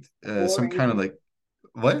create some kind of Boring. like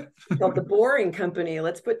what? Called the Boring Company.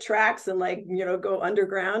 Let's put tracks and go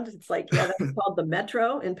underground. It's like, yeah, that's called the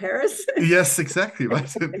metro in Paris. Yes, exactly,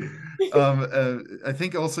 right. I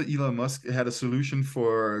think also Elon Musk had a solution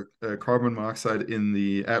for carbon monoxide in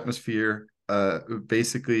the atmosphere,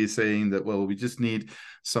 basically saying that, well, we just need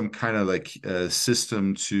some kind of like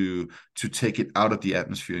system to take it out of the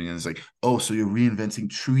atmosphere. And it's like, oh, so you're reinventing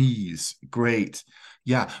trees. Great.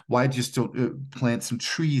 Yeah, why just don't plant some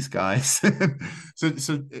trees, guys? So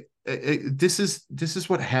this is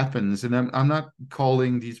what happens, and I'm not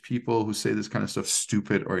calling these people who say this kind of stuff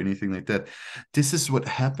stupid or anything like that. This is what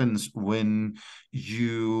happens when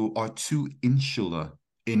you are too insular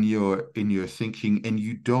in your thinking, and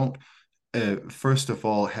you don't first of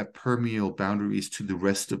all have permeable boundaries to the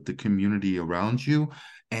rest of the community around you,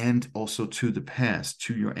 and also to the past,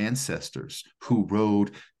 to your ancestors who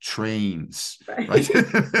rode trains, Right. right?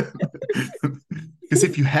 because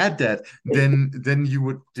if you had that, then you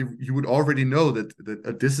would already know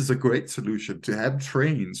that this is a great solution to have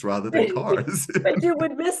trains rather than cars. But you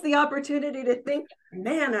would miss the opportunity to think,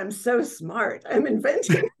 man, I'm so smart. I'm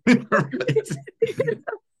inventing. Right.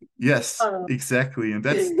 Yes, um, exactly, and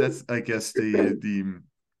that's I guess the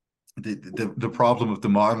problem of the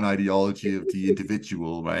modern ideology of the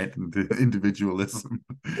individual, right? The individualism.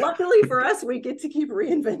 Luckily for us, we get to keep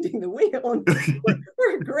reinventing the wheel, and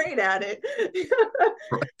we're great at it.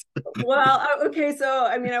 Right. Well, okay, so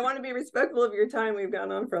I mean, I want to be respectful of your time. We've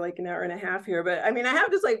gone on for like an hour and a half here, but I mean, I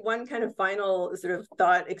have just like one kind of final sort of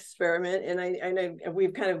thought experiment, and I know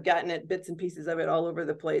we've kind of gotten at bits and pieces of it all over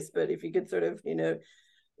the place, but if you could sort of,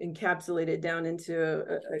 encapsulate it down into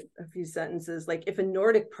a few sentences, like if a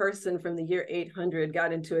Nordic person from the year 800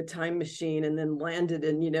 got into a time machine and then landed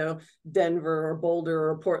in, Denver or Boulder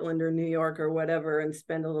or Portland or New York or whatever, and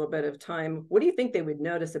spend a little bit of time, what do you think they would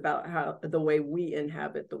notice about how the way we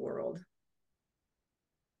inhabit the world?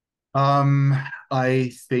 Um,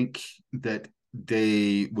 I think that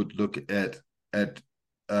they would look at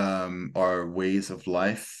our ways of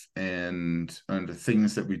life and the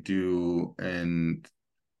things that we do, and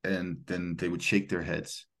then they would shake their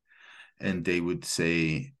heads and they would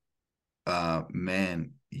say,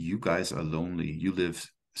 man, you guys are lonely. You live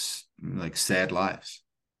like sad lives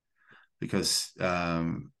because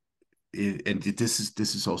and this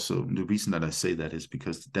is also the reason that I say that is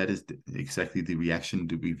because that is exactly the reaction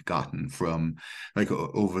that we've gotten from like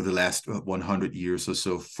over the last 100 years or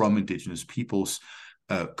so from indigenous peoples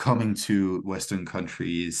coming to Western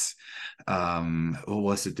countries. What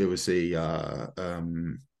was it? There was a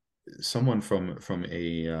someone from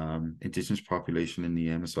a indigenous population in the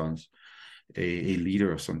Amazons, a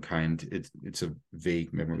leader of some kind. It's a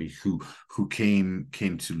vague memory who came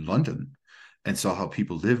to London and saw how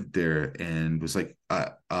people lived there and was like,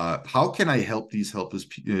 how can I help these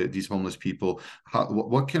these homeless people?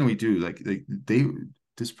 What can we do? Like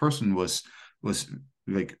this person was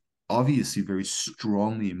like obviously very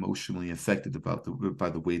strongly emotionally affected about by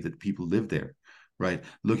the way that people live there, right?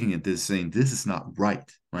 Looking at this, saying this is not right,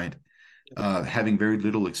 right? Having very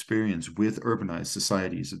little experience with urbanized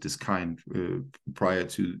societies of this kind prior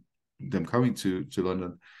to them coming to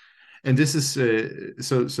London. And this is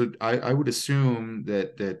so I would assume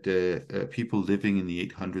that people living in the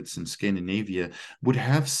 800s in Scandinavia would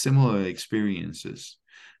have similar experiences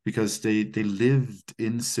because they lived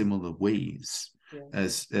in similar ways Yeah.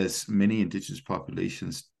 as many indigenous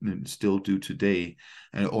populations still do today,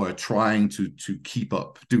 or are trying to keep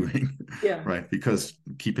up doing, Yeah. right? Because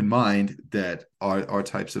keep in mind that our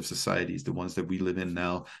types of societies, the ones that we live in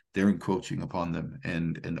now, they're encroaching upon them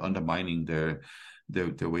and undermining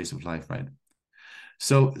their ways of life, right?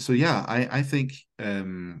 So yeah, I think a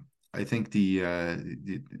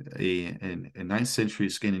ninth century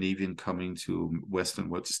Scandinavian coming to Western,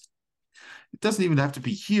 what's it doesn't even have to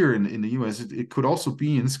be here in the US. It could also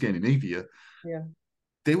be in Scandinavia. Yeah.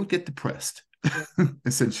 They would get depressed, Yeah.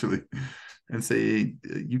 essentially, and say,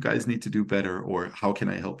 "You guys need to do better," or "How can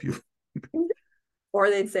I help you?" Or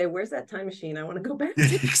they'd say, "Where's that time machine? I want to go back to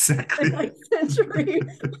the Exactly. ninth century."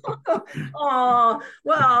 Oh,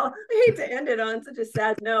 well, I hate to end it on such a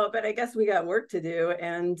sad note, but I guess we got work to do.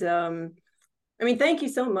 And I mean, thank you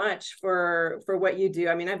so much for what you do.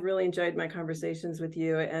 I mean, I've really enjoyed my conversations with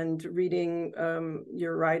you and reading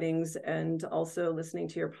your writings and also listening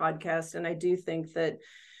to your podcast. And I do think that,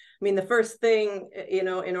 I mean, the first thing, in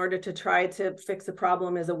order to try to fix a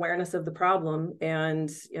problem is awareness of the problem. And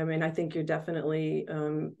I mean, I think you're definitely,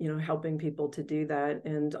 helping people to do that,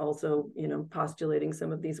 and also, postulating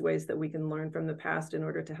some of these ways that we can learn from the past in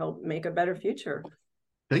order to help make a better future.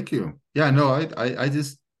 Thank you. Yeah, no, I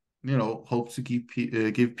just hope to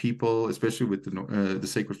give people, especially with the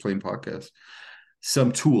Sacred Flame podcast,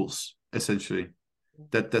 some tools essentially.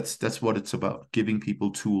 That's what it's about, giving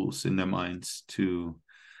people tools in their minds to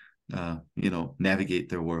navigate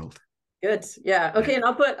their world. Good. Yeah. Okay. And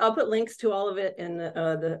I'll put links to all of it in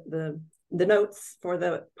the notes for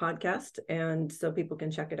the podcast, and so people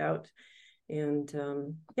can check it out. And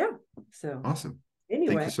yeah. So Awesome. Thank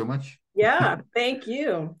you anyway, so much. yeah. Thank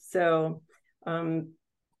you. So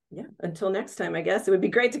yeah. Until next time, I guess it would be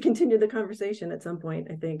great to continue the conversation at some point,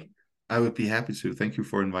 I think. I would be happy to. Thank you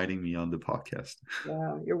for inviting me on the podcast.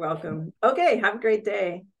 Wow. You're welcome. Okay. Have a great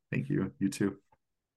day. Thank you. You too.